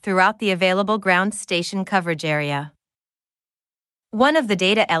aircraft throughout the available ground station coverage area. One of the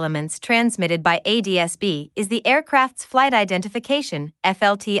data elements transmitted by ADSB is the aircraft's flight identification,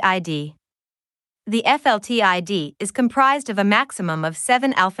 FLT-ID. The FLT-ID is comprised of a maximum of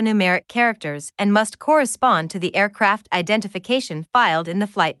 7 alphanumeric characters and must correspond to the aircraft identification filed in the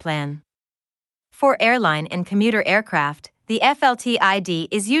flight plan. For airline and commuter aircraft, the FLT-ID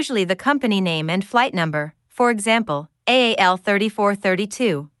is usually the company name and flight number, for example, AAL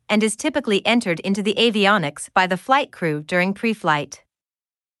 3432, and is typically entered into the avionics by the flight crew during pre-flight.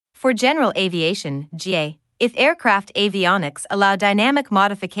 For general aviation, GA, if aircraft avionics allow dynamic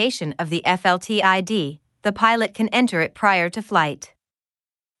modification of the FLT-ID, the pilot can enter it prior to flight.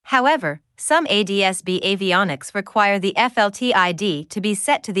 However, some ADSB avionics require the FLT-ID to be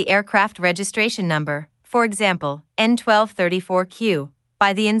set to the aircraft registration number, for example, N1234Q,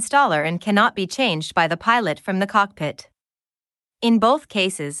 by the installer and cannot be changed by the pilot from the cockpit. In both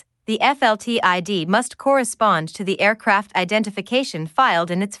cases, the FLT ID must correspond to the aircraft identification filed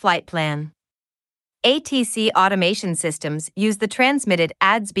in its flight plan. ATC automation systems use the transmitted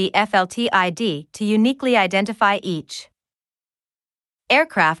ADS-B FLT ID to uniquely identify each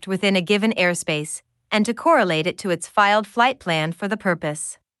aircraft within a given airspace and to correlate it to its filed flight plan for the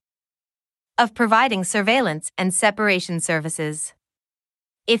purpose of providing surveillance and separation services.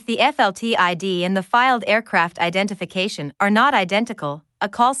 If the FLT ID and the filed aircraft identification are not identical, a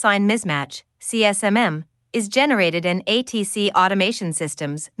call sign mismatch, CSMM, is generated and ATC automation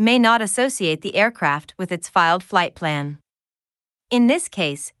systems may not associate the aircraft with its filed flight plan. In this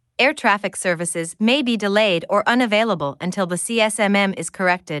case, air traffic services may be delayed or unavailable until the CSMM is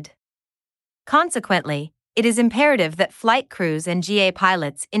corrected. Consequently, it is imperative that flight crews and GA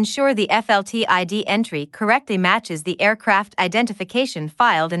pilots ensure the FLT ID entry correctly matches the aircraft identification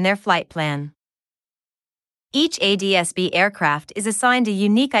filed in their flight plan. Each ADS-B aircraft is assigned a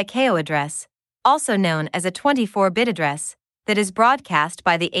unique ICAO address, also known as a 24-bit address, that is broadcast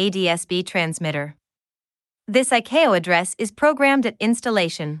by the ADS-B transmitter. This ICAO address is programmed at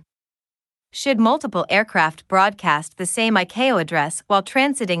installation. Should multiple aircraft broadcast the same ICAO address while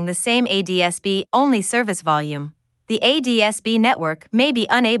transiting the same ADS-B only service volume, the ADS-B network may be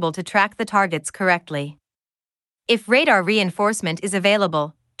unable to track the targets correctly. If radar reinforcement is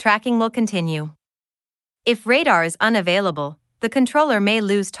available, tracking will continue. If radar is unavailable, the controller may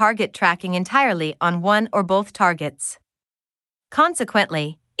lose target tracking entirely on one or both targets.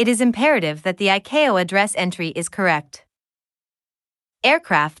 Consequently, it is imperative that the ICAO address entry is correct.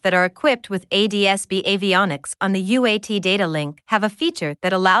 Aircraft that are equipped with ADS-B avionics on the UAT data link have a feature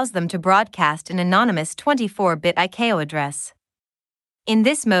that allows them to broadcast an anonymous 24-bit ICAO address. In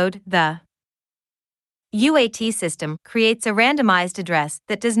this mode, the UAT system creates a randomized address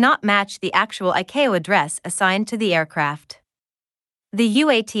that does not match the actual ICAO address assigned to the aircraft. The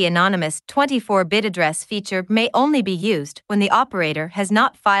UAT anonymous 24-bit address feature may only be used when the operator has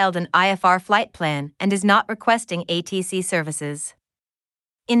not filed an IFR flight plan and is not requesting ATC services.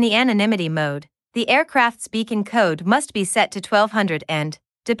 In the anonymity mode, the aircraft's beacon code must be set to 1200 and,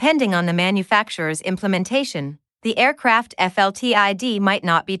 depending on the manufacturer's implementation, the aircraft FLT ID might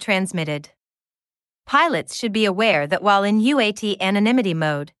not be transmitted. Pilots should be aware that while in UAT anonymity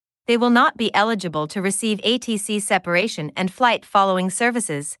mode, they will not be eligible to receive ATC separation and flight following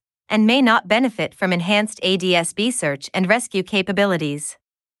services, and may not benefit from enhanced ADS-B search and rescue capabilities.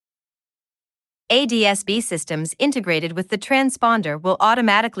 ADS-B systems integrated with the transponder will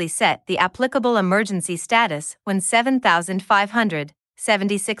automatically set the applicable emergency status when 7500,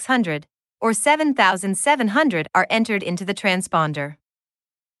 7600, or 7700 are entered into the transponder.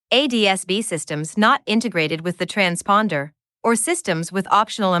 ADS-B systems not integrated with the transponder, or systems with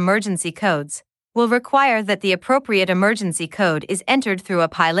optional emergency codes, will require that the appropriate emergency code is entered through a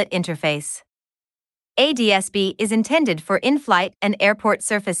pilot interface. ADS-B is intended for in-flight and airport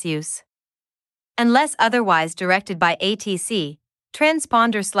surface use. Unless otherwise directed by ATC,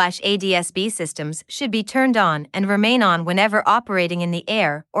 transponder/ADS-B systems should be turned on and remain on whenever operating in the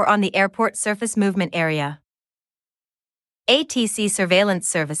air or on the airport surface movement area. ATC surveillance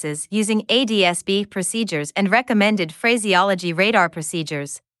services using ADS-B procedures and recommended phraseology radar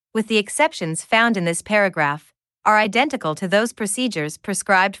procedures, with the exceptions found in this paragraph, are identical to those procedures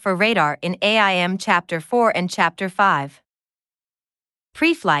prescribed for radar in AIM Chapter 4 and Chapter 5.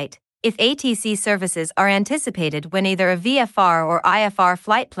 Pre-flight. If ATC services are anticipated when either a VFR or IFR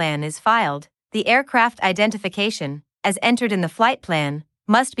flight plan is filed, the aircraft identification, as entered in the flight plan,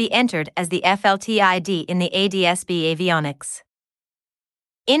 must be entered as the FLT ID in the ADS-B avionics.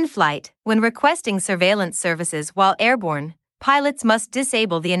 In flight, when requesting surveillance services while airborne, pilots must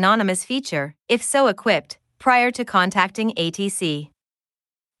disable the anonymous feature, if so equipped, prior to contacting ATC.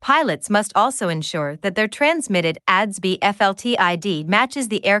 Pilots must also ensure that their transmitted ADS-B FLT ID matches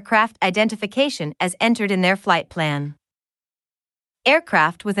the aircraft identification as entered in their flight plan.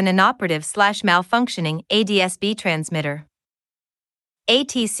 Aircraft with an inoperative/malfunctioning ADS-B transmitter.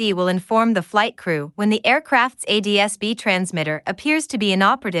 ATC will inform the flight crew when the aircraft's ADS-B transmitter appears to be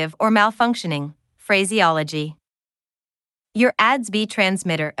inoperative or malfunctioning. Phraseology. Your ADS-B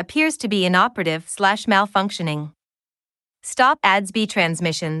transmitter appears to be inoperative/malfunctioning. Stop ADS-B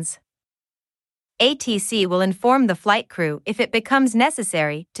transmissions. ATC will inform the flight crew if it becomes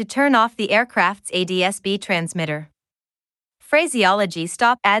necessary to turn off the aircraft's ADS-B transmitter. Phraseology.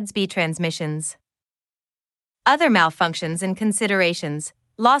 Stop ADS-B transmissions. Other malfunctions and considerations: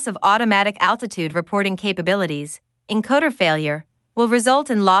 loss of automatic altitude reporting capabilities, encoder failure, will result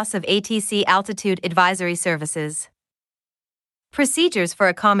in loss of ATC altitude advisory services. Procedures for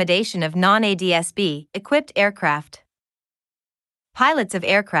accommodation of non-ADS-B equipped aircraft. Pilots of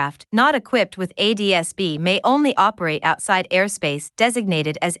aircraft not equipped with ADS-B may only operate outside airspace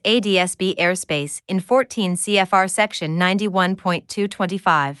designated as ADS-B airspace in 14 CFR Section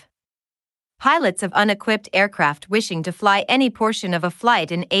 91.225. Pilots of unequipped aircraft wishing to fly any portion of a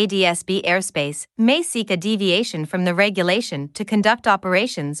flight in ADS-B airspace may seek a deviation from the regulation to conduct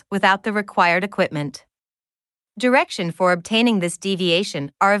operations without the required equipment. Direction for obtaining this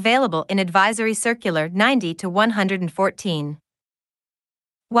deviation are available in Advisory Circular 90-114.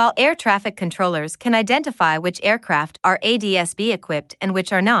 While air traffic controllers can identify which aircraft are ADS-B equipped and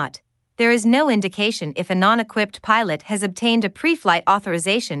which are not, there is no indication if a non-equipped pilot has obtained a pre-flight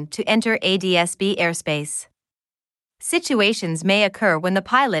authorization to enter ADS-B airspace. Situations may occur when the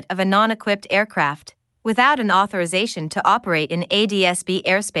pilot of a non-equipped aircraft, without an authorization to operate in ADS-B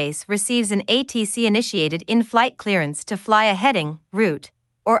airspace, receives an ATC-initiated in-flight clearance to fly a heading, route,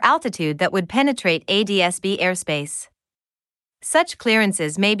 or altitude that would penetrate ADS-B airspace. Such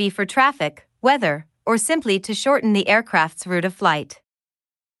clearances may be for traffic, weather, or simply to shorten the aircraft's route of flight.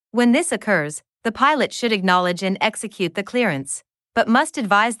 When this occurs, the pilot should acknowledge and execute the clearance, but must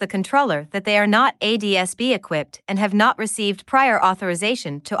advise the controller that they are not ADS-B equipped and have not received prior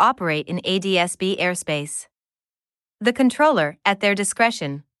authorization to operate in ADS-B airspace. The controller, at their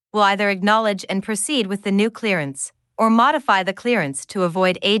discretion, will either acknowledge and proceed with the new clearance, or modify the clearance to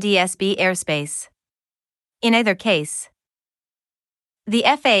avoid ADS-B airspace. In either case, the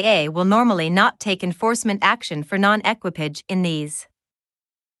FAA will normally not take enforcement action for non-equipage in these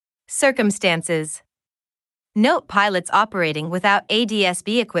circumstances. Note: pilots operating without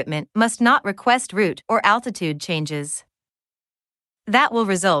ADS-B equipment must not request route or altitude changes. That will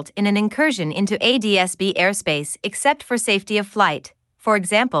result in an incursion into ADS-B airspace except for safety of flight, for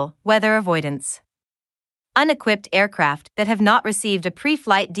example, weather avoidance. Unequipped aircraft that have not received a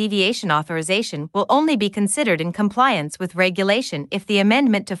pre-flight deviation authorization will only be considered in compliance with regulation if the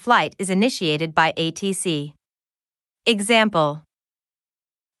amendment to flight is initiated by ATC. Example: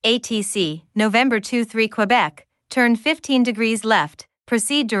 ATC, November 23 Quebec, turn 15 degrees left,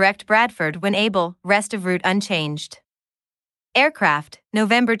 proceed direct Bradford when able, rest of route unchanged. Aircraft,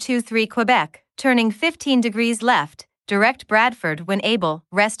 November 23 Quebec, turning 15 degrees left, direct Bradford when able,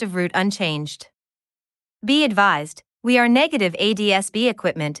 rest of route unchanged. Be advised, we are negative ADS-B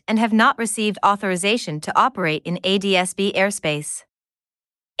equipment and have not received authorization to operate in ADS-B airspace.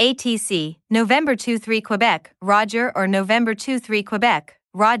 ATC, November 23 Quebec, Roger, or November 23 Quebec,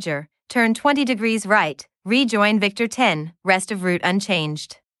 Roger, turn 20 degrees right, rejoin Victor 10, rest of route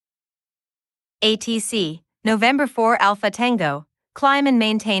unchanged. ATC, November 4 Alpha Tango, climb and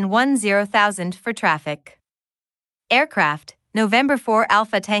maintain 10,000 for traffic. Aircraft, November 4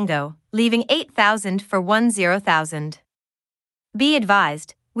 Alpha Tango, leaving 8,000 for 10,000. Be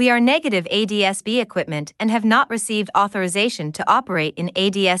advised, we are negative ADS-B equipment and have not received authorization to operate in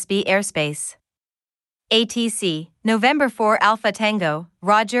ADS-B airspace. ATC, November 4 Alpha Tango,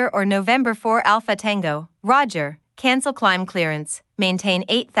 Roger, or November 4 Alpha Tango, Roger, cancel climb clearance, maintain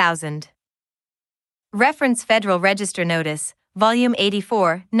 8,000. Reference Federal Register Notice, Volume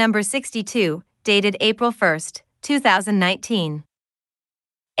 84, Number 62, dated April 1, 2019.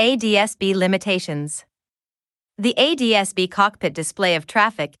 ADS-B limitations. The ADS-B cockpit display of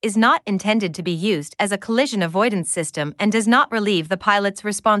traffic is not intended to be used as a collision avoidance system and does not relieve the pilot's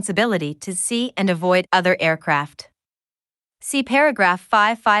responsibility to see and avoid other aircraft. See paragraph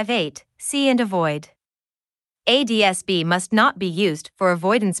 558, See and avoid. ADS-B must not be used for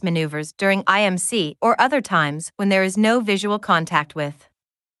avoidance maneuvers during IMC or other times when there is no visual contact with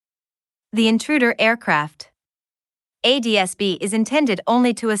the intruder aircraft. ADS-B is intended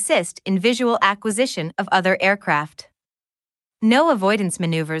only to assist in visual acquisition of other aircraft. No avoidance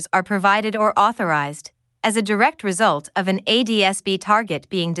maneuvers are provided or authorized, as a direct result of an ADS-B target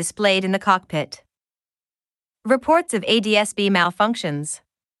being displayed in the cockpit. Reports of ADS-B malfunctions.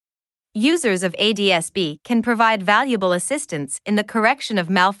 Users of ADS-B can provide valuable assistance in the correction of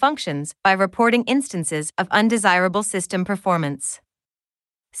malfunctions by reporting instances of undesirable system performance.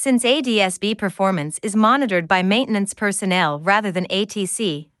 Since ADS-B performance is monitored by maintenance personnel rather than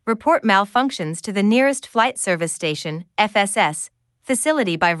ATC, report malfunctions to the nearest flight service station, FSS,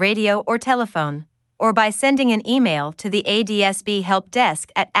 facility by radio or telephone, or by sending an email to the ADS-B help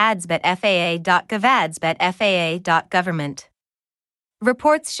desk at adsbetfaa.gov adsbetfaa.government.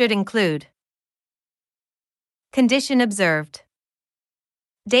 Reports should include condition observed,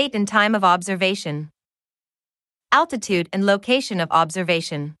 date and time of observation, altitude and location of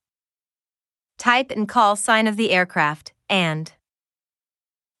observation, type and call sign of the aircraft, and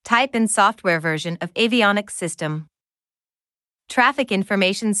type and software version of avionics system. Traffic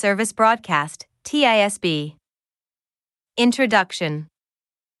Information Service Broadcast, TISB. Introduction.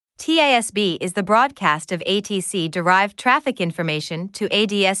 TISB is the broadcast of ATC-derived traffic information to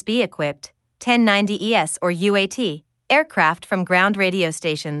ADS-B-equipped 1090ES or UAT aircraft from ground radio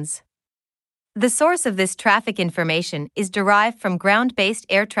stations. The source of this traffic information is derived from ground-based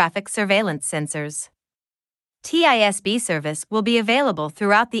air traffic surveillance sensors. TISB service will be available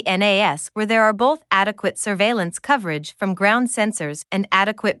throughout the NAS where there are both adequate surveillance coverage from ground sensors and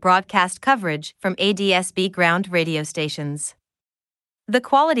adequate broadcast coverage from ADS-B ground radio stations. The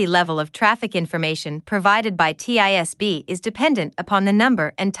quality level of traffic information provided by TISB is dependent upon the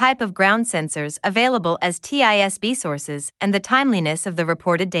number and type of ground sensors available as TISB sources and the timeliness of the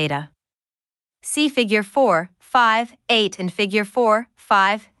reported data. See Figure 4, 5, 8 and Figure 4,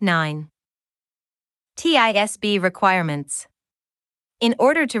 5, 9. TISB requirements. In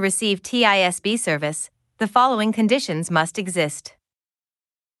order to receive TISB service, the following conditions must exist.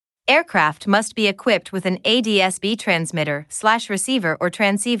 Aircraft must be equipped with an ADS-B transmitter/receiver or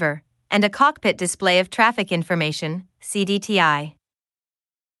transceiver, and a cockpit display of traffic information, CDTI.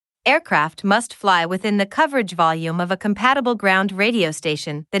 Aircraft must fly within the coverage volume of a compatible ground radio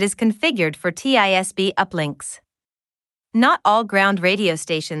station that is configured for TISB uplinks. Not all ground radio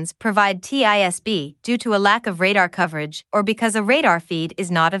stations provide TISB due to a lack of radar coverage or because a radar feed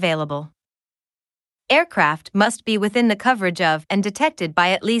is not available. Aircraft must be within the coverage of and detected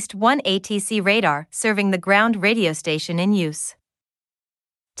by at least one ATC radar serving the ground radio station in use.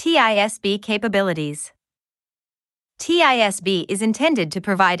 TISB capabilities. TISB is intended to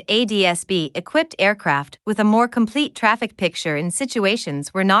provide ADS-B-equipped aircraft with a more complete traffic picture in situations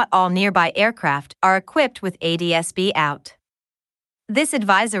where not all nearby aircraft are equipped with ADS-B out. This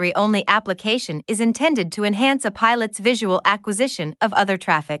advisory-only application is intended to enhance a pilot's visual acquisition of other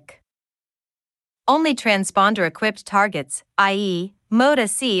traffic. Only transponder-equipped targets, i.e., Mode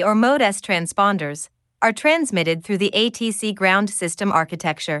C or Mode S transponders, are transmitted through the ATC ground system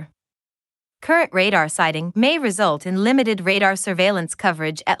architecture. Current radar sighting may result in limited radar surveillance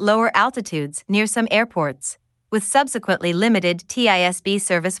coverage at lower altitudes near some airports, with subsequently limited TISB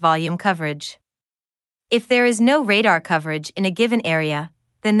service volume coverage. If there is no radar coverage in a given area,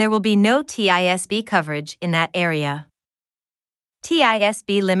 then there will be no TISB coverage in that area.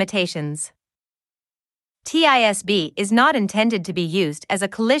 TISB limitations. TISB is not intended to be used as a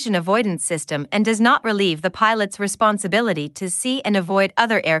collision avoidance system and does not relieve the pilot's responsibility to see and avoid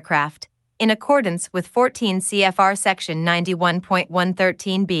other aircraft, in accordance with 14 CFR Section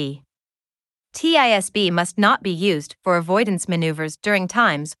 91.113b. TISB must not be used for avoidance maneuvers during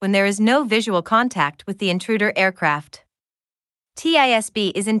times when there is no visual contact with the intruder aircraft.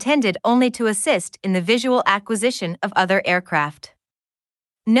 TISB is intended only to assist in the visual acquisition of other aircraft.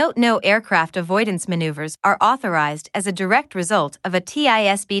 Note: no aircraft avoidance maneuvers are authorized as a direct result of a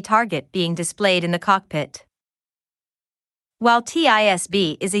TISB target being displayed in the cockpit. While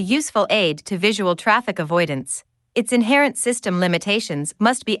TISB is a useful aid to visual traffic avoidance, its inherent system limitations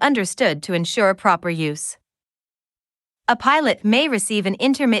must be understood to ensure proper use. A pilot may receive an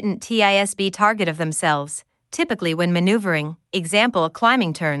intermittent TISB target of themselves, typically when maneuvering, example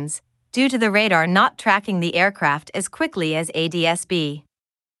climbing turns, due to the radar not tracking the aircraft as quickly as ADS-B.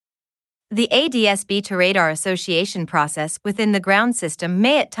 The ADS-B to radar association process within the ground system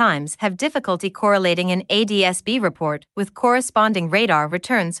may at times have difficulty correlating an ADS-B report with corresponding radar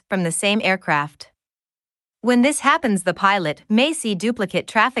returns from the same aircraft. When this happens, the pilot may see duplicate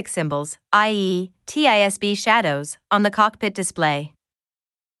traffic symbols, i.e., TISB shadows, on the cockpit display.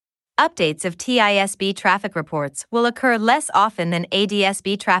 Updates of TISB traffic reports will occur less often than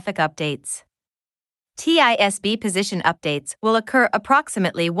ADS-B traffic updates. TISB position updates will occur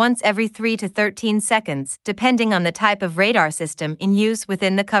approximately once every 3 to 13 seconds, depending on the type of radar system in use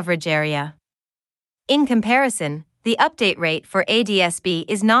within the coverage area. In comparison, the update rate for ADS-B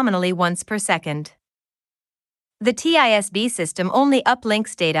is nominally once per second. The TISB system only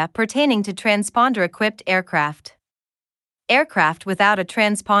uplinks data pertaining to transponder-equipped aircraft. Aircraft without a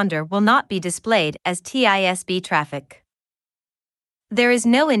transponder will not be displayed as TISB traffic. There is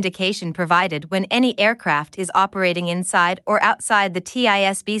no indication provided when any aircraft is operating inside or outside the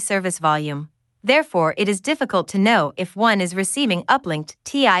TISB service volume. Therefore, it is difficult to know if one is receiving uplinked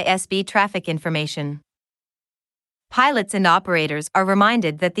TISB traffic information. Pilots and operators are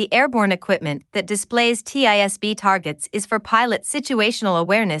reminded that the airborne equipment that displays TISB targets is for pilot situational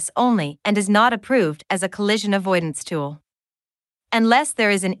awareness only and is not approved as a collision avoidance tool. Unless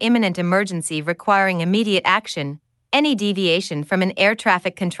there is an imminent emergency requiring immediate action, Any deviation from an air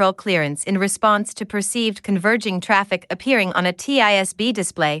traffic control clearance in response to perceived converging traffic appearing on a TISB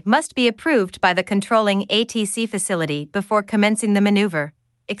display must be approved by the controlling ATC facility before commencing the maneuver,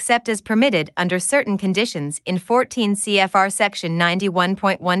 except as permitted under certain conditions in 14 CFR Section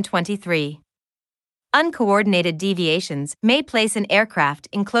 91.123. Uncoordinated deviations may place an aircraft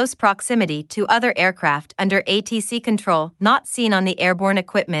in close proximity to other aircraft under ATC control not seen on the airborne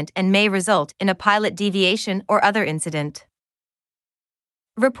equipment and may result in a pilot deviation or other incident.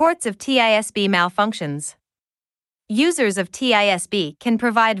 Reports of TISB malfunctions. Users of TISB can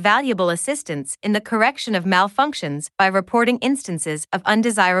provide valuable assistance in the correction of malfunctions by reporting instances of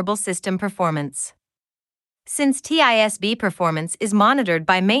undesirable system performance. Since TISB performance is monitored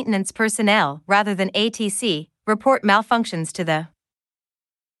by maintenance personnel rather than ATC, report malfunctions to the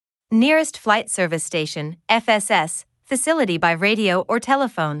nearest flight service station (FSS) facility by radio or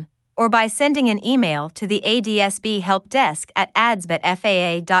telephone, or by sending an email to the ADSB help desk at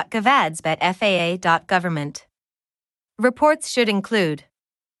adsb@faa.gov adsb@faa.government. Reports should include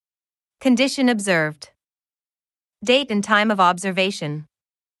condition observed, date and time of observation,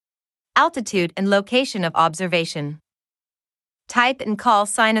 altitude and location of observation, type and call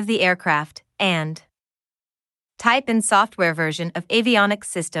sign of the aircraft, and type and software version of avionics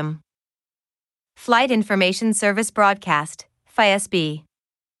system. Flight Information Service Broadcast, FISB.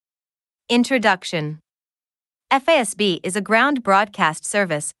 Introduction. FISB is a ground broadcast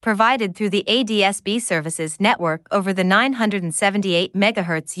service provided through the ADSB services network over the 978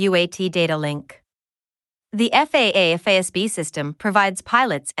 MHz UAT data link. The FAA FISB system provides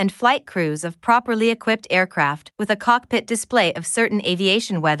pilots and flight crews of properly equipped aircraft with a cockpit display of certain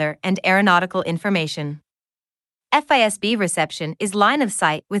aviation weather and aeronautical information. FISB reception is line of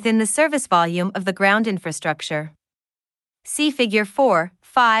sight within the service volume of the ground infrastructure. See Figure 4,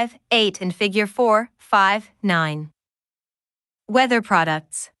 5, 8 and Figure 4, 5, 9. Weather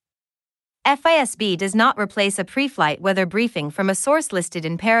products. FISB does not replace a pre-flight weather briefing from a source listed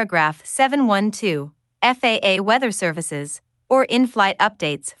in paragraph 712. FAA Weather Services, or in-flight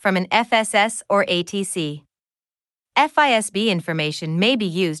updates from an FSS or ATC. FISB information may be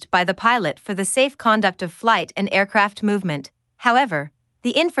used by the pilot for the safe conduct of flight and aircraft movement. However,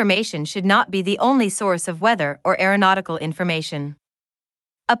 the information should not be the only source of weather or aeronautical information.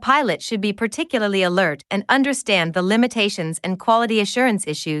 A pilot should be particularly alert and understand the limitations and quality assurance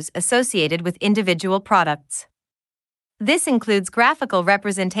issues associated with individual products. This includes graphical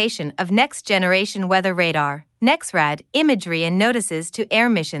representation of next-generation weather radar, NEXRAD, imagery and notices to air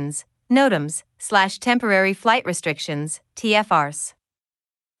missions, NOTAMs/temporary flight restrictions, TFRs.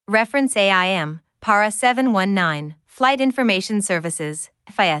 Reference AIM, Para 719, Flight Information Services,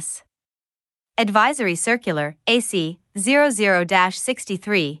 FIS. Advisory Circular, AC,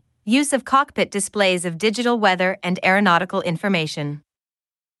 00-63, Use of cockpit displays of digital weather and aeronautical information.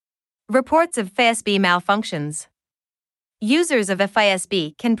 Reports of FISB malfunctions. Users of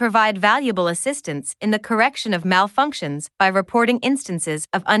FISB can provide valuable assistance in the correction of malfunctions by reporting instances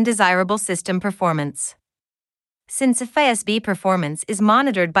of undesirable system performance. Since FISB performance is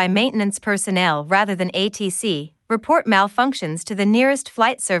monitored by maintenance personnel rather than ATC, report malfunctions to the nearest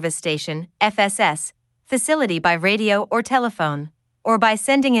flight service station (FSS) facility by radio or telephone, or by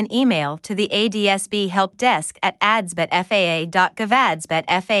sending an email to the ADSB help desk at adsb@faa.gov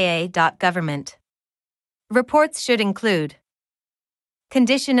adsb@faa.government. Reports should include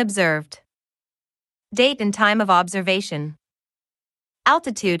condition observed, date and time of observation,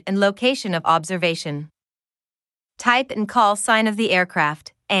 altitude and location of observation, type and call sign of the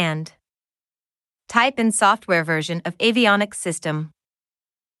aircraft, and type and software version of avionics system.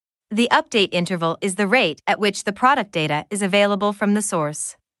 The update interval is the rate at which the product data is available from the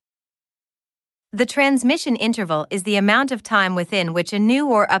source. The transmission interval is the amount of time within which a new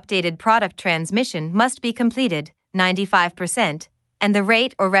or updated product transmission must be completed, 95%, and the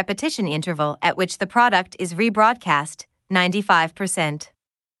rate or repetition interval at which the product is rebroadcast, 95%.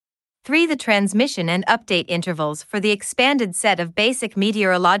 3. The transmission and update intervals for the expanded set of basic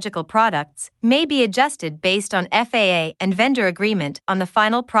meteorological products may be adjusted based on FAA and vendor agreement on the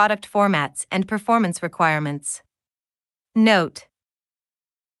final product formats and performance requirements. Note: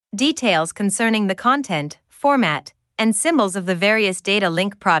 details concerning the content, format, and symbols of the various data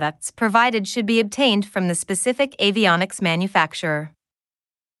link products provided should be obtained from the specific avionics manufacturer.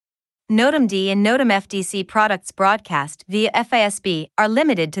 NOTAM-D and NOTAM-FDC products broadcast via FISB are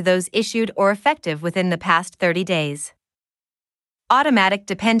limited to those issued or effective within the past 30 days. Automatic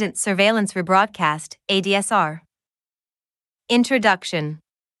Dependent Surveillance Rebroadcast, ADSR. Introduction.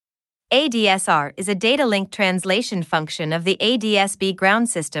 ADSR is a data link translation function of the ADS-B ground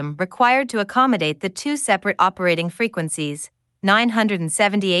system required to accommodate the two separate operating frequencies,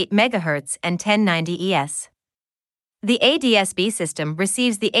 978 MHz and 1090 ES. The ADS-B system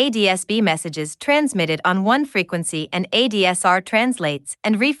receives the ADS-B messages transmitted on one frequency, and ADSR translates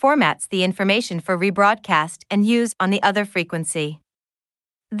and reformats the information for rebroadcast and use on the other frequency.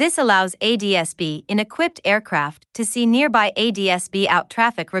 This allows ADS-B in equipped aircraft to see nearby ADS-B out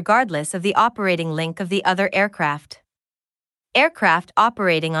traffic regardless of the operating link of the other aircraft. Aircraft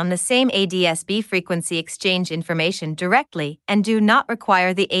operating on the same ADS-B frequency exchange information directly and do not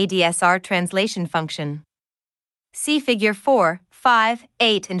require the ADSR translation function. See Figure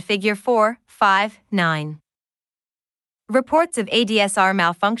 4.5.8 and Figure 4.5.9. Reports of ADSR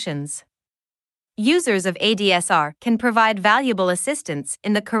malfunctions. Users of ADSR can provide valuable assistance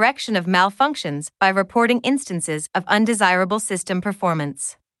in the correction of malfunctions by reporting instances of undesirable system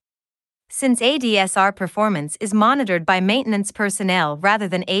performance. Since ADSR performance is monitored by maintenance personnel rather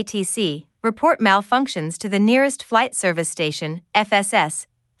than ATC, report malfunctions to the nearest flight service station (FSS)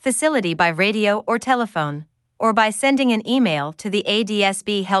 facility by radio or telephone, or by sending an email to the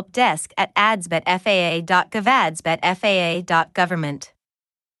ADS-B help desk at adsb@faa.gov adsb@faa.government.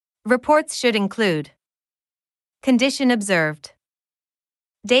 Reports should include: condition observed,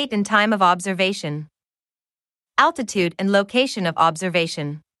 date and time of observation, altitude and location of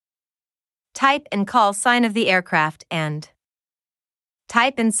observation, type and call sign of the aircraft, and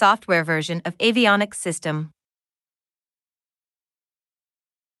type and software version of avionics system.